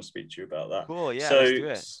loads we want to speak to you about that. Cool, yeah. Let's do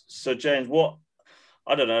it. So James,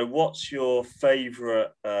 what's your favourite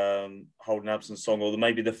Holding Absence song, or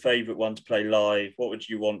maybe the favourite one to play live? What would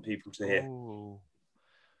you want people to hear? Ooh.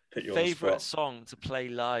 put you on the Favorite spot. song to play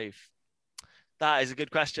live? That is a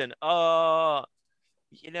good question. Oh,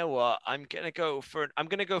 you know what? I'm gonna go for an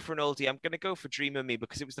oldie. I'm gonna go for "Dream of Me"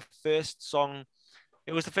 because it was the first song.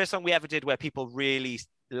 It was the first song we ever did where people really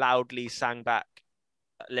loudly sang back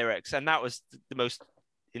lyrics, and that was the most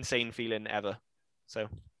insane feeling ever. So,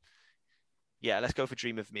 yeah, let's go for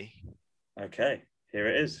 "Dream of Me." Okay, here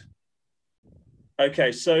it is.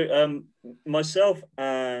 Okay, so myself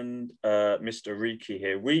and Mr. Riki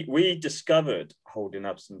here, we discovered Holding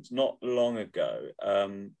Absence not long ago.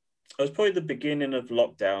 It was probably the beginning of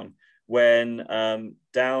lockdown when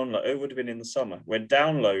Download, it would have been in the summer, when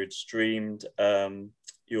Download streamed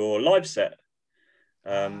your live set.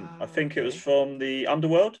 I think it was from the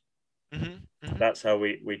Underworld. That's how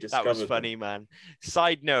we discovered That was funny, man.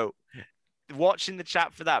 Side note, watching the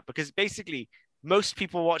chat for that, because basically most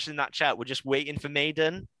people watching that chat were just waiting for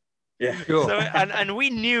Maiden. Yeah. Sure. So and we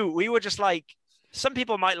knew, we were just like, some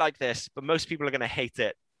people might like this, but most people are going to hate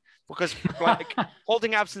it because like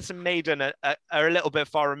Holding Absence and Maiden are a little bit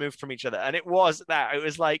far removed from each other. And it was that. It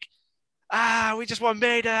was like, we just want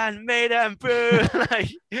Maiden, boo. Like,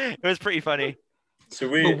 it was pretty funny. So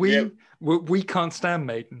we can't stand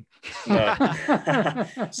Maiden. No.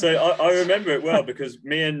 So I remember it well because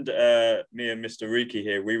me and Mr. Riki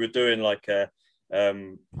here, we were doing like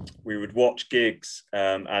we would watch gigs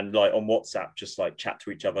and like on WhatsApp just like chat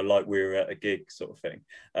to each other like we were at a gig sort of thing.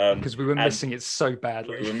 Because we were missing it so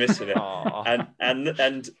badly. We were missing it.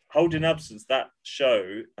 and Holding Absence, that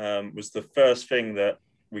show was the first thing that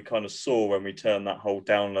we kind of saw when we turned that whole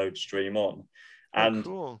Download stream on. And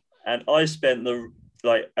cool. And I spent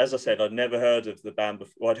as I said, I'd never heard of the band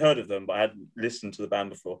before. Well, I'd heard of them, but I hadn't listened to the band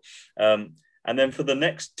before. And then for the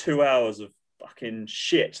next 2 hours of fucking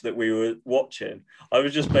shit that we were watching, I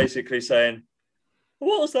was just basically saying,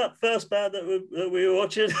 what was that first band that we were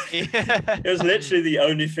watching? Yeah. It was literally the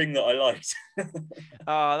only thing that I liked.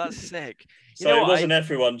 Oh, that's sick. So it wasn't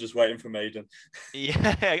everyone just waiting for Maiden.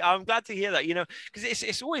 Yeah, I'm glad to hear that, because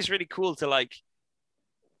it's always really cool to like,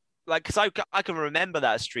 because I can remember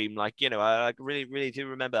that stream, I really, really do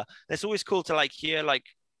remember. And it's always cool to like hear, like,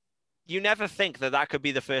 you never think that could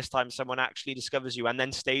be the first time someone actually discovers you and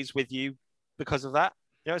then stays with you because of that.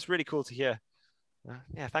 It's really cool to hear.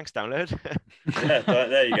 Yeah, thanks, Download. Yeah,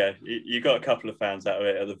 there you go. You got a couple of fans out of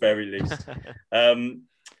it at the very least.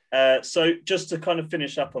 So just to kind of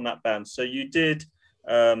finish up on that band, so you did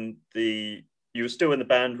you were still in the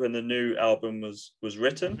band when the new album was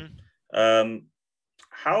written.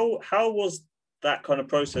 How was that kind of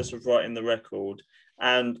process of writing the record?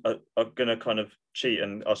 And I'm going to kind of cheat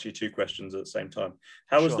and ask you two questions at the same time.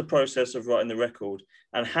 How was the process of writing the record?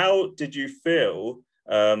 And how did you feel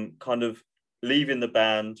kind of leaving the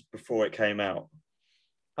band before it came out?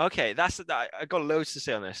 Okay, I got loads to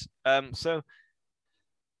say on this. So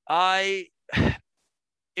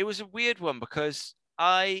it was a weird one because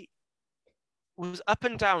I was up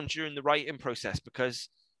and down during the writing process because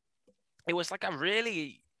it was like a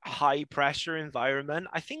really high pressure environment.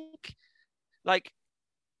 I think, like,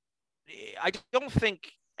 I don't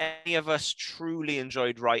think any of us truly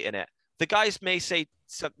enjoyed writing it. The guys may say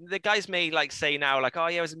now, like, oh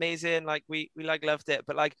yeah, it was amazing, like we like loved it,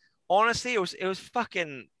 but like honestly, it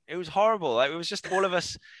was horrible. Like, it was just all of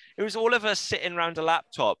us. It was all of us sitting around a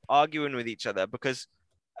laptop arguing with each other because,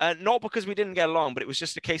 not because we didn't get along, but it was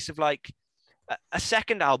just a case of like a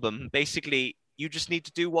second album. Basically, you just need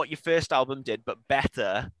to do what your first album did, but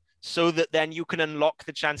better, so that then you can unlock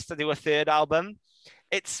the chance to do a third album.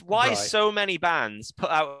 It's why so many bands put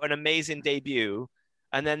out an amazing debut,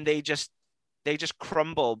 and then they just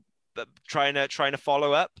crumble trying to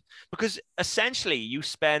follow up, because essentially you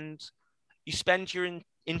spend your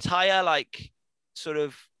entire like sort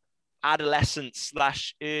of adolescence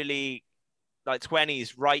 / early like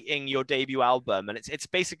 20s writing your debut album, and it's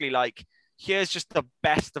basically like, here's just the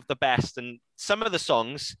best of the best, and some of the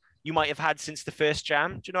songs you might have had since the first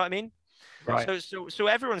jam. Do you know what I mean? Right. So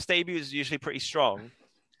everyone's debut is usually pretty strong,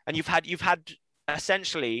 and you've had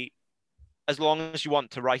essentially as long as you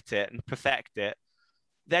want to write it and perfect it.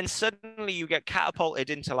 Then suddenly you get catapulted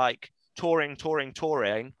into like touring,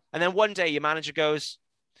 and then one day your manager goes,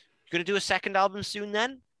 "You're gonna do a second album soon,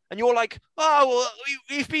 then?" And you're like, "Oh, well,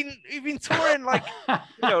 we've been touring like,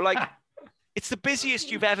 like it's the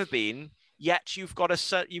busiest you've ever been. Yet you've got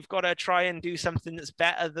to try and do something that's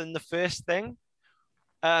better than the first thing."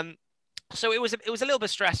 So it was a little bit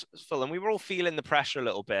stressful, and we were all feeling the pressure a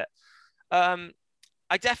little bit.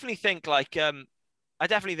 I definitely think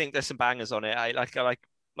there's some bangers on it. I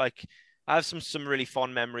have some really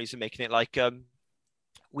fond memories of making it. Like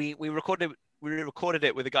we recorded we recorded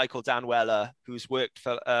it with a guy called Dan Weller, who's worked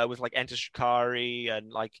for with like Enter Shikari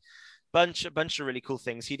and like a bunch of really cool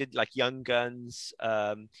things. He did like Young Guns.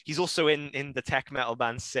 He's also in the tech metal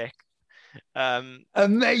band Sick.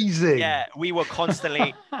 Amazing. Yeah, we were like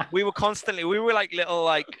little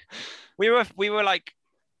like we were like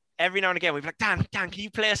every now and again we'd be like, Dan, can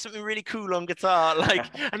you play us something really cool on guitar? Like,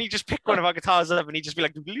 and he'd just pick one of our guitars up and he'd just be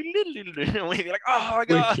like, and we'd be like, oh my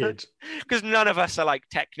god, because none of us are like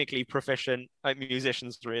technically proficient like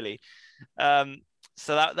musicians really.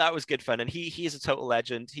 So that was good fun, and he's a total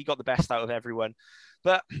legend. He got the best out of everyone.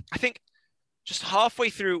 But I think just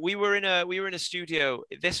halfway through, we were in a studio.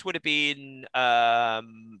 This would have been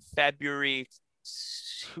February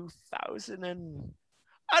 2000 and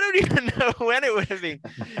I don't even know when it would have been.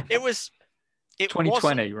 It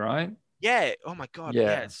 2020, right? Yeah. Oh my god.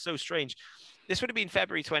 Yeah. It's so strange. This would have been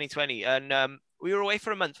February 2020, and we were away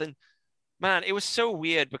for a month, and man, it was so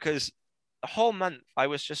weird because the whole month I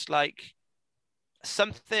was just like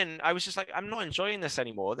I'm not enjoying this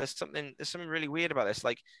anymore. There's something really weird about this.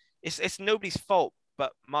 Like it's nobody's fault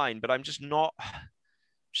but mine, but I'm just not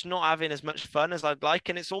having as much fun as I'd like.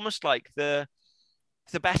 And it's almost like the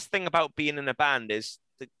best thing about being in a band is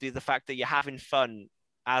the fact that you're having fun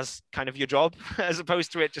as kind of your job, as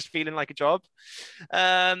opposed to it just feeling like a job.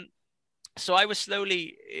 So I was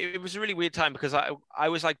it was a really weird time because I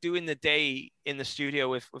was like doing the day in the studio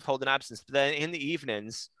with Holding Absence, but then in the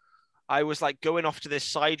evenings I was like going off to this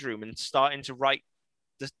side room and starting to write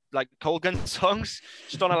like Cold Gun songs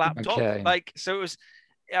just on a laptop. Okay. Like, so it was,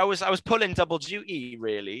 I was pulling double duty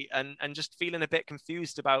really, and just feeling a bit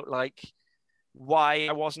confused about like why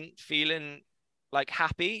I wasn't feeling like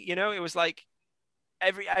happy. You know, it was like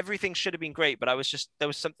everything should have been great, but there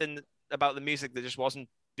was something about the music that just wasn't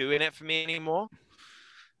doing it for me anymore.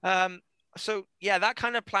 So yeah, that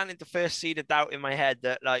kind of planted the first seed of doubt in my head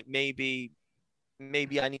that like maybe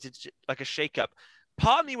I needed like a shake up.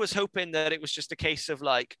 Part of me was hoping that it was just a case of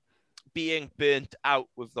like being burnt out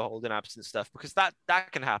with the Holding Absence stuff, because that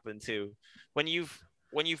can happen too. When you've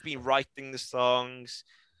been writing the songs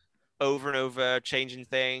over and over, changing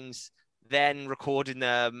things, then recording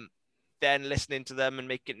them, then listening to them and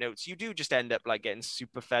making notes, you do just end up like getting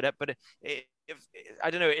super fed up. But I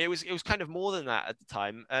don't know, it was kind of more than that at the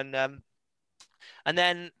time. And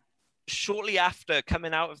then shortly after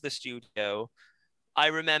coming out of the studio, I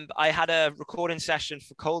remember I had a recording session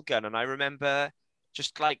for Cold Gun, and I remember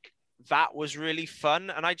just like that was really fun,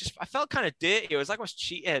 and I felt kind of dirty. It was like I was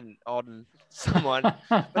cheating on someone,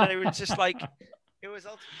 but it was just like it was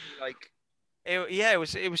ultimately like it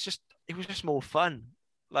was just more fun.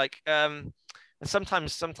 Like and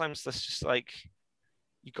sometimes that's just like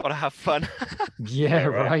you gotta have fun. Yeah,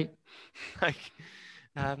 right. Like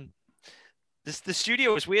the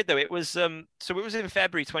studio was weird though. It was so it was in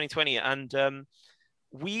February 2020, and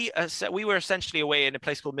we were essentially away in a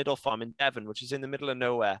place called Middle Farm in Devon, which is in the middle of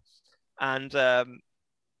nowhere. And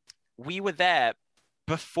we were there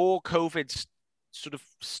before COVID sort of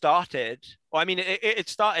started. Well, I mean, it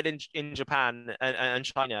started in Japan and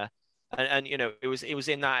China, and you know, it was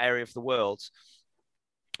in that area of the world,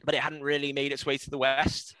 but it hadn't really made its way to the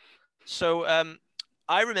West. So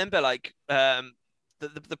I remember like the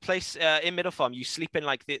place in Middle Farm, you sleep in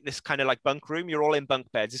like this kind of like bunk room. You're all in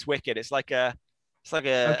bunk beds. It's wicked. It's like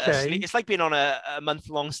it's like being on a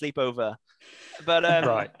month-long sleepover, but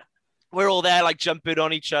right. We're all there like jumping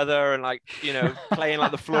on each other and like, you know, playing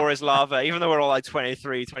like the floor is lava, even though we're all like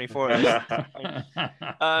 23, 24. But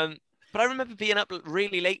I remember being up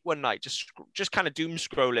really late one night, just kind of doom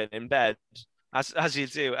scrolling in bed as you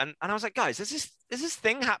do, and I was like, guys, there's this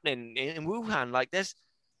thing happening in Wuhan. Like they're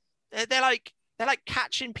like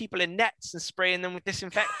catching people in nets and spraying them with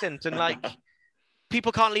disinfectant, and like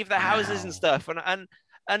people can't leave their houses and stuff, and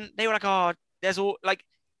they were like, oh, there's all like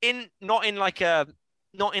not in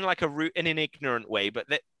an ignorant way, but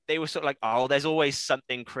they were sort of like, oh, there's always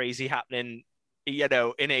something crazy happening, you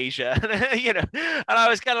know, in Asia. You know, and I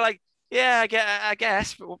was kind of like, yeah, I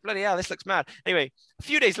guess, but well, bloody hell, this looks mad. Anyway, a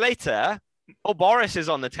few days later, Boris is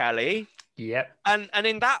on the telly. Yep. And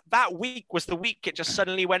in that week was the week it just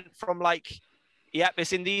suddenly went from like, yep,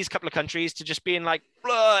 it's in these couple of countries, to just being like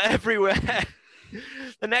blah everywhere.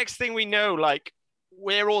 The next thing we know, like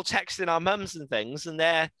we're all texting our mums and things, and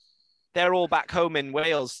they're all back home in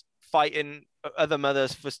Wales fighting other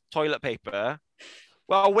mothers for toilet paper.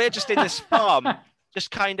 Well, we're just in this farm,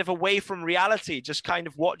 just kind of away from reality, just kind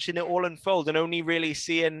of watching it all unfold and only really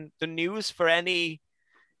seeing the news for any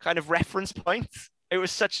kind of reference point. It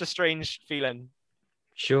was such a strange feeling.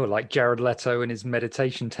 Sure, like Jared Leto in his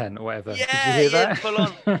meditation tent or whatever. Yeah, did you hear that? Full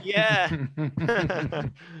on. Yeah.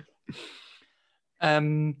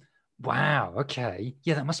 Wow. Okay.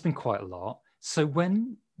 Yeah, that must have been quite a lot. So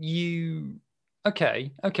when you,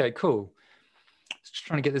 okay, cool. Just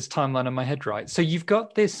trying to get this timeline in my head right. So you've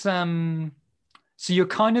got this. So you're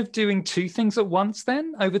kind of doing two things at once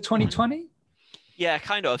then over 2020. Yeah,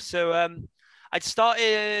 kind of. So I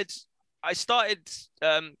started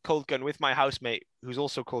Cold Gun with my housemate, who's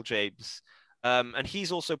also called James. And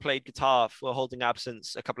he's also played guitar for Holding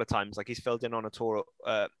Absence a couple of times. Like he's filled in on a tour,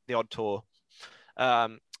 the odd tour.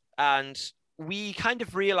 And we kind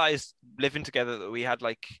of realized living together that we had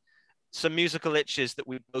like some musical itches that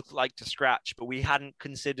we both like to scratch, but we hadn't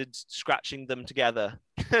considered scratching them together.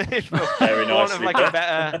 Very nicely. Like a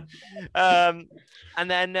better.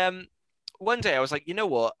 And then one day I was like, you know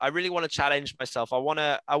what? I really want to challenge myself. I want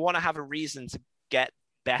to have a reason to get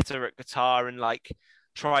better at guitar and like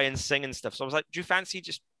try and sing and stuff. So I was like, do you fancy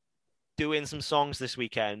just doing some songs this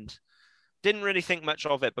weekend? Didn't really think much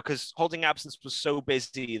of it because Holding Absence was so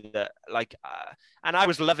busy that like, and I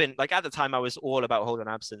was loving, like at the time I was all about Holding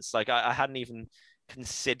Absence. Like I hadn't even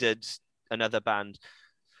considered another band.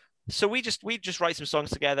 So we just write some songs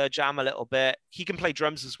together, jam a little bit. He can play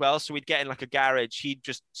drums as well. So we'd get in like a garage. He'd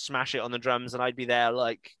just smash it on the drums and I'd be there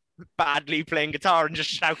like badly playing guitar and just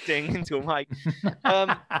shouting into a mic.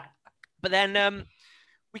 But then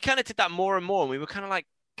we kind of did that more and more. And we were kind of like,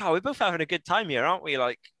 God, we're both having a good time here, aren't we?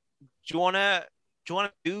 Like, do you want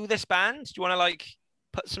to do this band? Do you want to like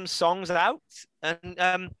put some songs out?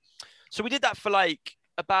 And so we did that for like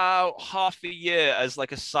about half a year as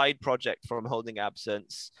like a side project from Holding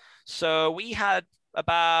Absence. So we started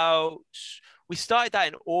that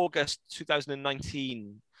in August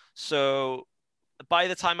 2019. So by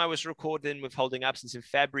the time I was recording with Holding Absence in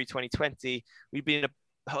February 2020,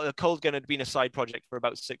 Cold Gun had been a side project for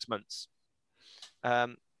about 6 months.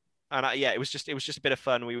 It was just a bit of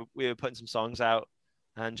fun. We were putting some songs out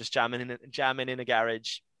and just jamming in a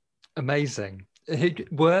garage. Amazing.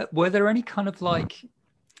 Were there any kind of like,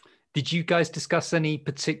 did you guys discuss any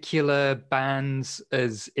particular bands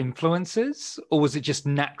as influences, or was it just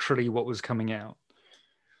naturally what was coming out?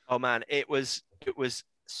 Oh man, it was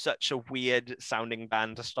such a weird sounding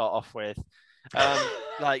band to start off with.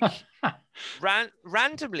 Like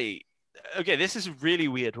randomly, okay, this is a really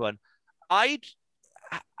weird one. I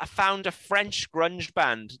found a French grunge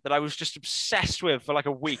band that I was just obsessed with for like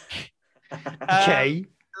a week. Okay.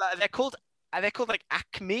 They're called like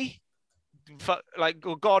Acme. Like,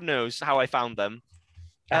 well, God knows how I found them.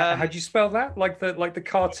 How do you spell that? Like the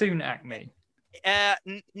cartoon Acme?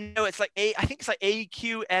 No, it's like I think it's like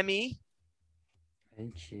AQME.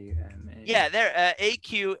 AQME. Yeah, they're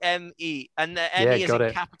AQME, and the ME is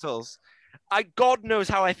in capitals. God knows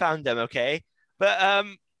how I found them. Okay, but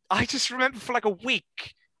I just remember for like a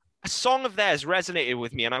week, a song of theirs resonated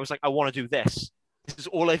with me, and I was like, I want to do this. This is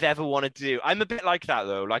all I've ever wanted to do. I'm a bit like that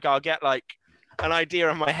though. Like I'll get like an idea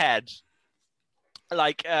in my head,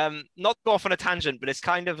 like not go off on a tangent, but it's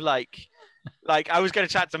kind of like I was going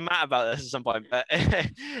to chat to Matt about this at some point, but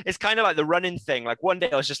it's kind of like the running thing. Like one day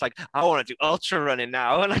I was just like, I want to do ultra running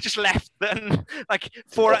now, and I just left. Then like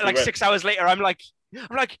 6 hours later, I'm like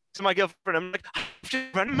to my girlfriend, I'm like, I've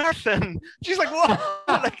just run a marathon. She's like, what?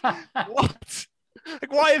 Like, what?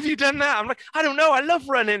 Like, why have you done that? I'm like, I don't know. I love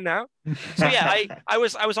running now. So yeah, I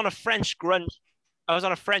was on a French grunge. I was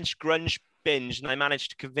on a French grunge binge, and I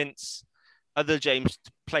managed to convince other James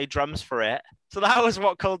to play drums for it. So that was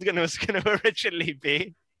what Cold Gun was going to originally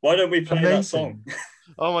be. Why don't we play that song?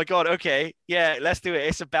 Oh my God. Okay. Yeah, let's do it.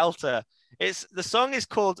 It's a belter. The song is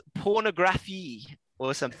called Pornography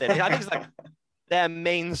or something. I think it's like their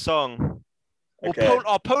main song. Okay.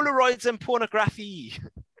 Or Polaroids and Pornography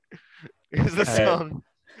is the song.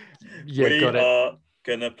 Yeah, we are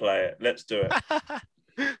gonna play it. Let's do it.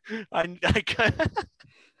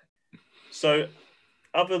 So,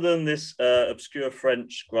 other than this obscure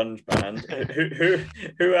French grunge band,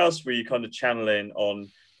 who else were you kind of channeling on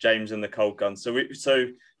James and the Cold Gun? So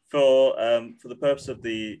for the purpose of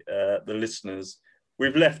the listeners,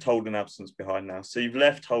 we've left Holding Absence behind now. So you've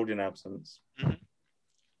left Holding Absence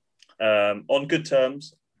on good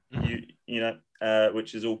terms,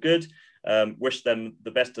 which is all good. Wish them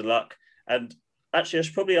the best of luck. And actually, I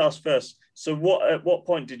should probably ask first. So, at what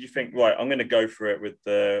point did you think, right, I'm going to go for it with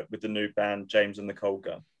the new band, James and the Cold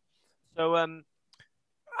Gun? So,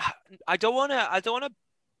 I don't want to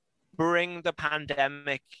bring the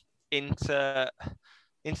pandemic into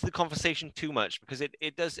the conversation too much, because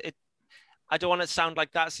it does. I don't want to sound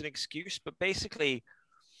like that's an excuse, but basically,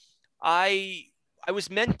 I was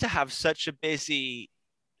meant to have such a busy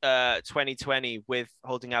 2020 with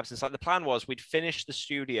Holding Absence. Like the plan was we'd finish the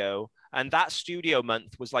studio, and that studio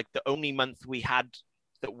month was like the only month we had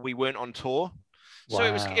that we weren't on tour. So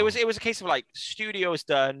it was a case of like studio's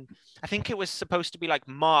done. I think it was supposed to be like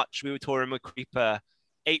March we were touring with Creeper,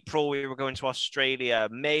 April we were going to Australia,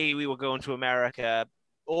 May we were going to America,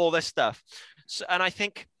 all this stuff. So, and I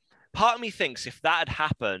think part of me thinks if that had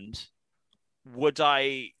happened, would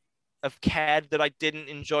I have cared that I didn't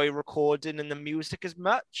enjoy recording and the music as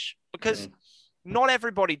much? Because not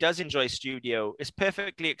everybody does enjoy studio. It's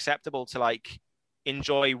perfectly acceptable to like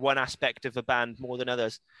enjoy one aspect of a band more than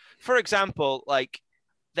others. For example, like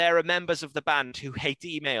there are members of the band who hate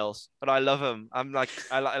emails, but I love them. I'm like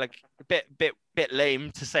I like a bit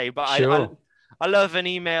lame to say, but sure. I love an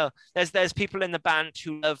email. There's people in the band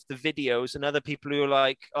who love the videos, and other people who are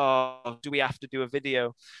like, oh, do we have to do a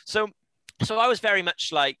video? So I was very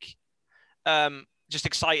much like just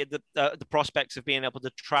excited that the prospects of being able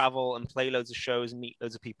to travel and play loads of shows and meet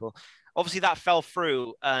loads of people. Obviously that fell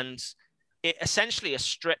through, and it essentially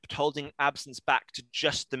stripped Holding Absence back to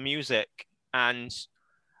just the music. And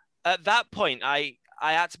at that point, I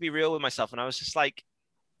had to be real with myself, and I was just like,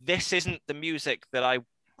 this isn't the music that I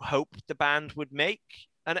hoped the band would make.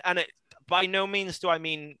 And it, by no means do I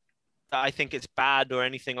mean that I think it's bad or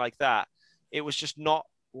anything like that. It was just not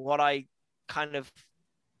what I kind of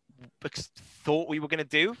thought we were going to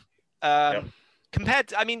do. Compared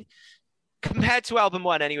to album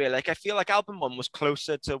one anyway, like I feel like album one was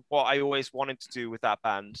closer to what I always wanted to do with that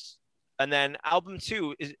band. And then album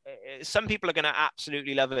two is, some people are going to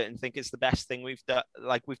absolutely love it and think it's the best thing we've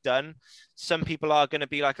done. Some people are going to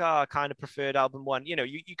be like, oh, I kind of preferred album one. You know,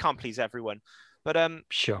 you can't please everyone. But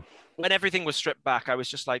sure. When everything was stripped back, I was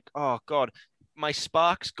just like, oh God, my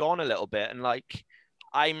spark's gone a little bit. And like,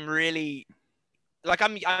 I'm really like,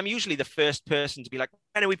 I'm usually the first person to be like,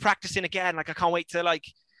 when are we practicing again? Like, I can't wait to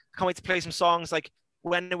play some songs. Like,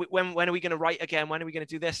 when are we going to write again? When are we going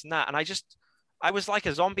to do this and that? And I was like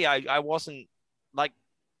a zombie. I wasn't like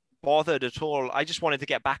bothered at all. I just wanted to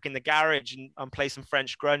get back in the garage and play some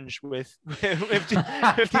French grunge with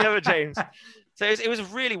the other James. So it was a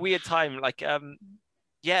really weird time. Like,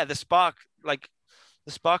 the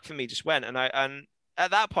spark for me just went. And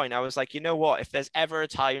at that point I was like, you know what, if there's ever a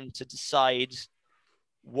time to decide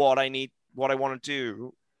what I want to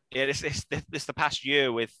do, it's the past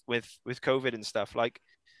year with COVID and stuff. Like,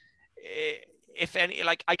 if any,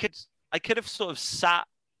 like I could have sat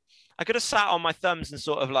on my thumbs and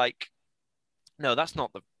sort of like, no, that's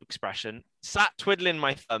not the expression. Sat twiddling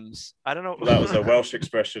my thumbs. I don't know. That was a Welsh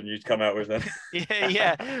expression you'd come out with then.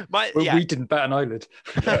 Yeah. We didn't bat an eyelid.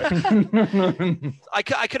 I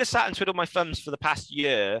could have sat and twiddled my thumbs for the past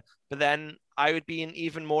year, but then I would be in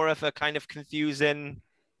even more of a kind of confusing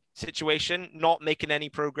situation, not making any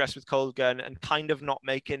progress with Cold Gun and kind of not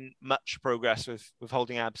making much progress with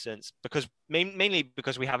Holding Absence, because mainly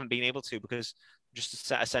because we haven't been able to, because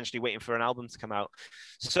just essentially waiting for an album to come out.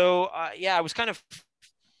 So I was kind of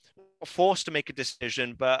forced to make a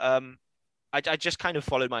decision, but I just kind of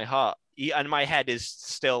followed my heart, and my head is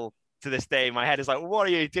still to this day, my head is like, what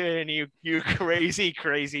are you doing, you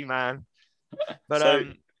crazy man? But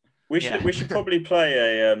so we should probably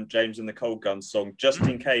play a James and the Cold Gun song, just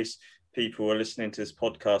in case people are listening to this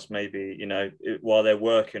podcast, maybe, you know, while they're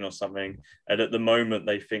working or something, and at the moment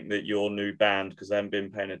they think that your new band, because they haven't been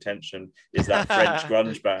paying attention, is that French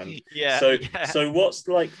grunge band. So what's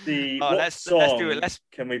like what song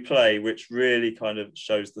can we play which really kind of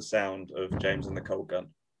shows the sound of James and the Cold Gun?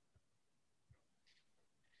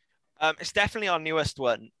 It's definitely our newest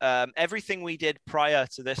one. Everything we did prior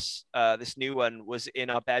to this new one was in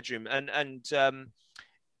our bedroom, and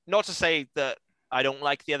not to say that I don't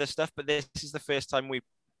like the other stuff, but this is the first time we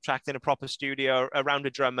tracked in a proper studio around a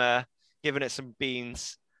drummer, giving it some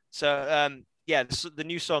beans. So the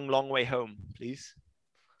new song "Long Way Home," please.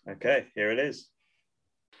 Okay, here it is.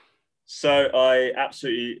 So I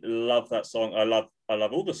absolutely love that song. I love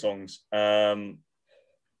all the songs.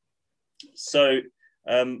 So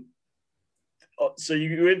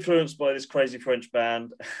you were influenced by this crazy French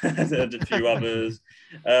band and a few others,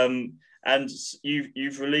 and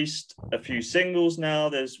you've released a few singles now.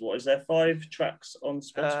 There's 5 tracks on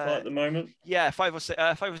Spotify at the moment? Yeah, 5 or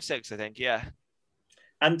 6, I think. Yeah.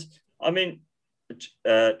 And I mean,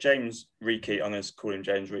 James Reekie, I'm going to call him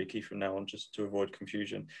James Reekie from now on, just to avoid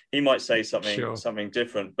confusion. He might say something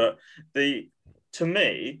different, but to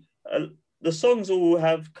me, the songs all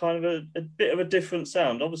have kind of a bit of a different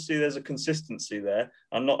sound. Obviously, there's a consistency there.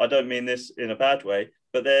 I don't mean this in a bad way,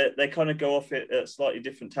 but they kind of go off at slightly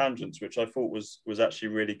different tangents, which I thought was actually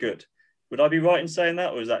really good. Would I be right in saying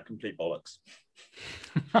that, or is that complete bollocks?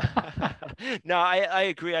 No, I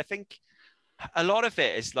agree. I think a lot of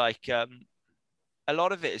it is like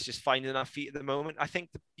just finding our feet at the moment. I think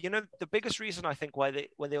the biggest reason I think why they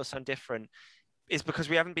all sound different is because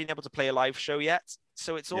we haven't been able to play a live show yet.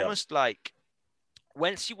 So it's almost like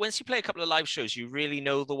once you play a couple of live shows, you really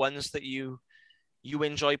know the ones that you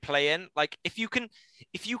enjoy playing. Like if you can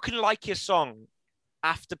like your song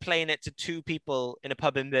after playing it to 2 people in a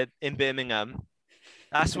pub in Birmingham,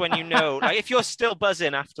 that's when you know. Like if you're still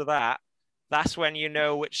buzzing after that, that's when you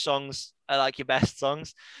know which songs are like your best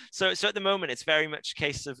songs. So at the moment, it's very much a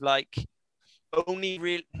case of like only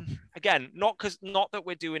real. Again, not that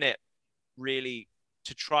we're doing it really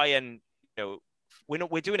to try and,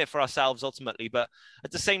 we're doing it for ourselves ultimately, but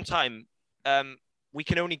at the same time, we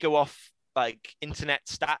can only go off like internet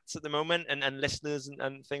stats at the moment and listeners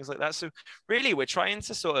and things like that. So really, we're trying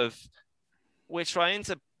to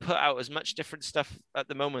put out as much different stuff at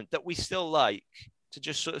the moment that we still like, to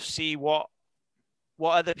just sort of see what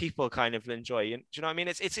other people kind of enjoy. Do you know what I mean?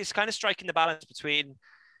 It's kind of striking the balance between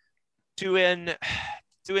doing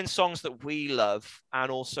songs that we love and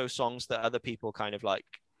also songs that other people kind of like.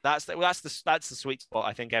 That's the sweet spot.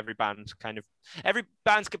 I think every bands can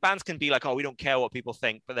be like, oh, we don't care what people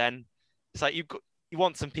think, but then it's like you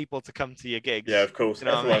want some people to come to your gigs. Yeah, of course. You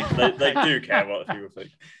know everyone, they do care what people think,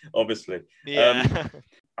 obviously. Yeah.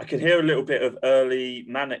 I can hear a little bit of early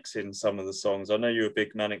Mannix in some of the songs. I know you're a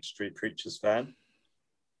big Manic Street Preachers fan.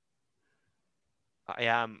 I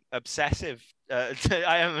am obsessive.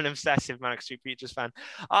 I am an obsessive Manic Street Preachers fan.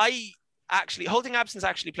 Holding Absence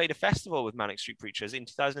actually played a festival with Manic Street Preachers in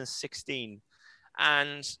 2016.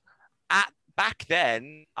 And back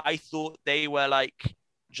then, I thought they were like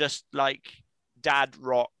just like dad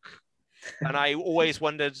rock. And I always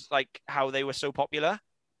wondered like how they were so popular.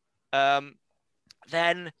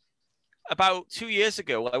 Then about 2 years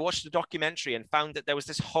ago, I watched a documentary and found that there was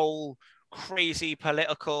this whole crazy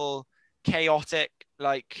political, chaotic,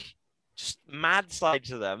 like just mad side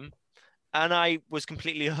to them. And I was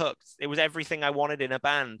completely hooked. It was everything I wanted in a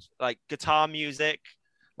band, like guitar music,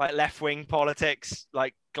 like left-wing politics,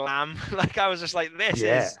 like glam. Like I was just like, this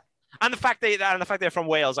is, and the fact they're from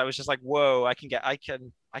Wales, I was just like, whoa, I can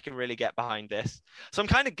really get behind this. So I'm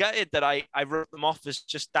kind of gutted that I wrote them off as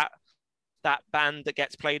just that band that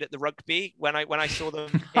gets played at the rugby when I saw them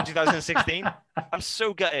in 2016. I'm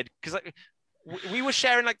so gutted because like we were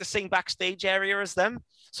sharing like the same backstage area as them,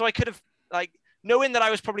 so I could have like, knowing that I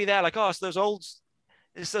was probably there, like, oh, it's those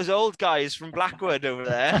old guys from Blackwood over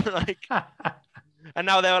there, like, and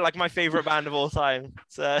now they're like my favorite band of all time.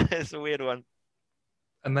 So it's a weird one.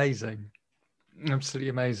 Amazing, absolutely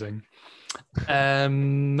amazing.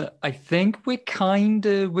 I think we're kind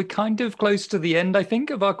of close to the end, I think,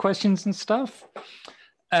 of our questions and stuff.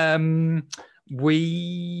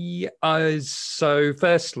 So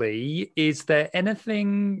firstly, is there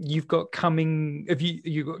anything you've got coming? Have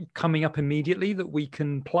you got coming up immediately that we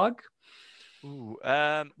can plug? Ooh,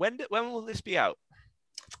 when will this be out?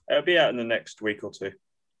 It'll be out in the next week or 2.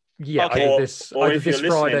 Yeah, okay. either this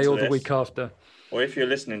Friday or the week after. Or if you're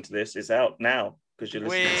listening to this, it's out now because you're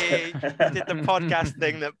listening. We did the podcast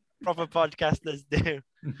thing that proper podcasters do.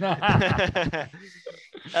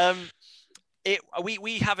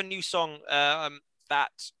 We have a new song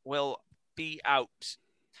that will be out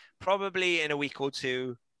probably in a week or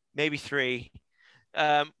 2, maybe 3.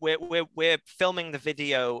 We're filming the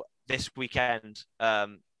video this weekend,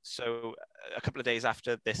 so a couple of days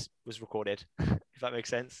after this was recorded, if that makes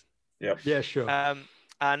sense. Yeah, sure.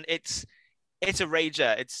 And it's a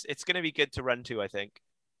rager. It's going to be good to run to, I think.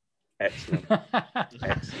 Excellent.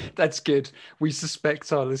 That's good. We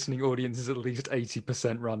suspect our listening audience is at least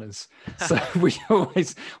 80% runners. So we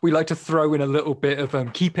like to throw in a little bit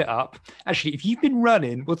of keep it up. Actually, if you've been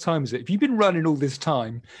running, what time is it? If you've been running all this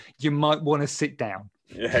time, you might want to sit down.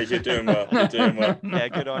 Yeah, you're doing well. Yeah,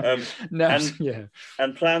 good on you.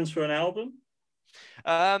 And plans for an album?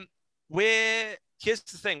 Here's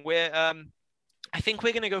the thing. I think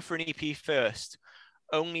we're going to go for an EP first,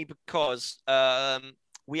 only because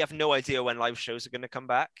we have no idea when live shows are going to come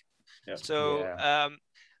back. Yeah. So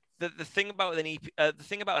the thing about an EP, the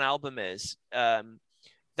thing about an album is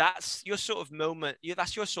that's your sort of moment.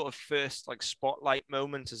 That's your sort of first like spotlight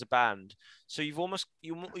moment as a band. So you almost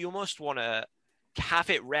want to have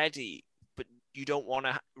it ready, but you don't want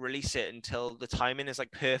to release it until the timing is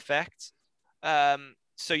like perfect. So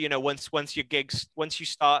once you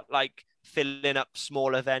start like filling up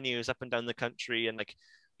smaller venues up and down the country and like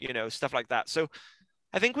stuff like that. So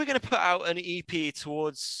I think we're going to put out an EP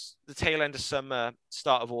towards the tail end of summer,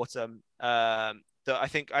 start of autumn. That I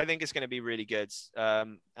think it's going to be really good.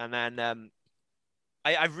 And then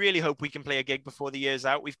I really hope we can play a gig before the year's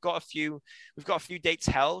out. We've got a few dates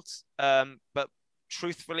held, but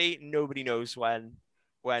truthfully, nobody knows when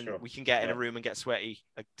Sure. we can get in a room and get sweaty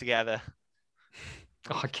together.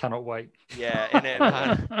 Oh, I cannot wait. Yeah, in it,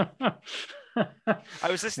 man.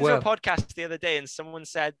 I was listening to a podcast the other day, and someone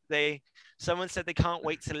said they can't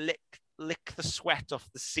wait to lick the sweat off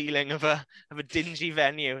the ceiling of a dingy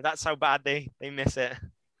venue. That's how bad they miss it.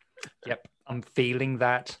 Yep, I'm feeling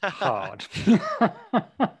that hard.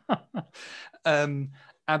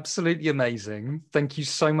 Absolutely amazing. Thank you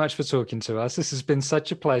so much for talking to us. This has been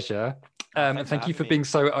such a pleasure. And thank you for being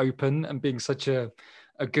so open and being such a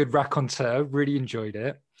good raconteur. Really enjoyed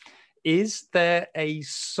it. Is there a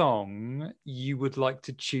song you would like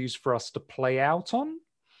to choose for us to play out on?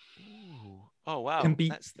 Ooh. Oh, wow.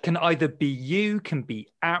 Can either be you, can be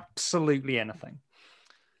absolutely anything.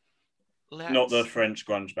 Not the French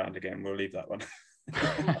grunge band again. We'll leave that one.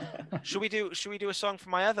 Should we do a song for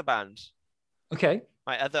my other band? Okay.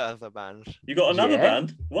 My other band. You got another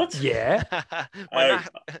band? What? Yeah. I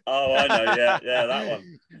know. Yeah, that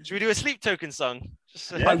one. Should we do a Sleep Token song?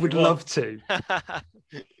 Yeah, I would love to.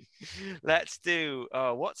 Let's do.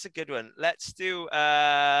 Oh, what's a good one? Let's do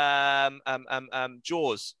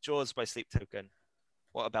Jaws. Jaws by Sleep Token.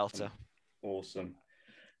 What a belter! Awesome.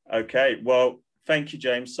 Okay, well, thank you,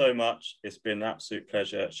 James, so much. It's been an absolute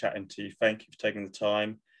pleasure chatting to you. Thank you for taking the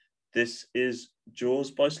time. This is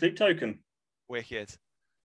Jaws by Sleep Token. Wicked.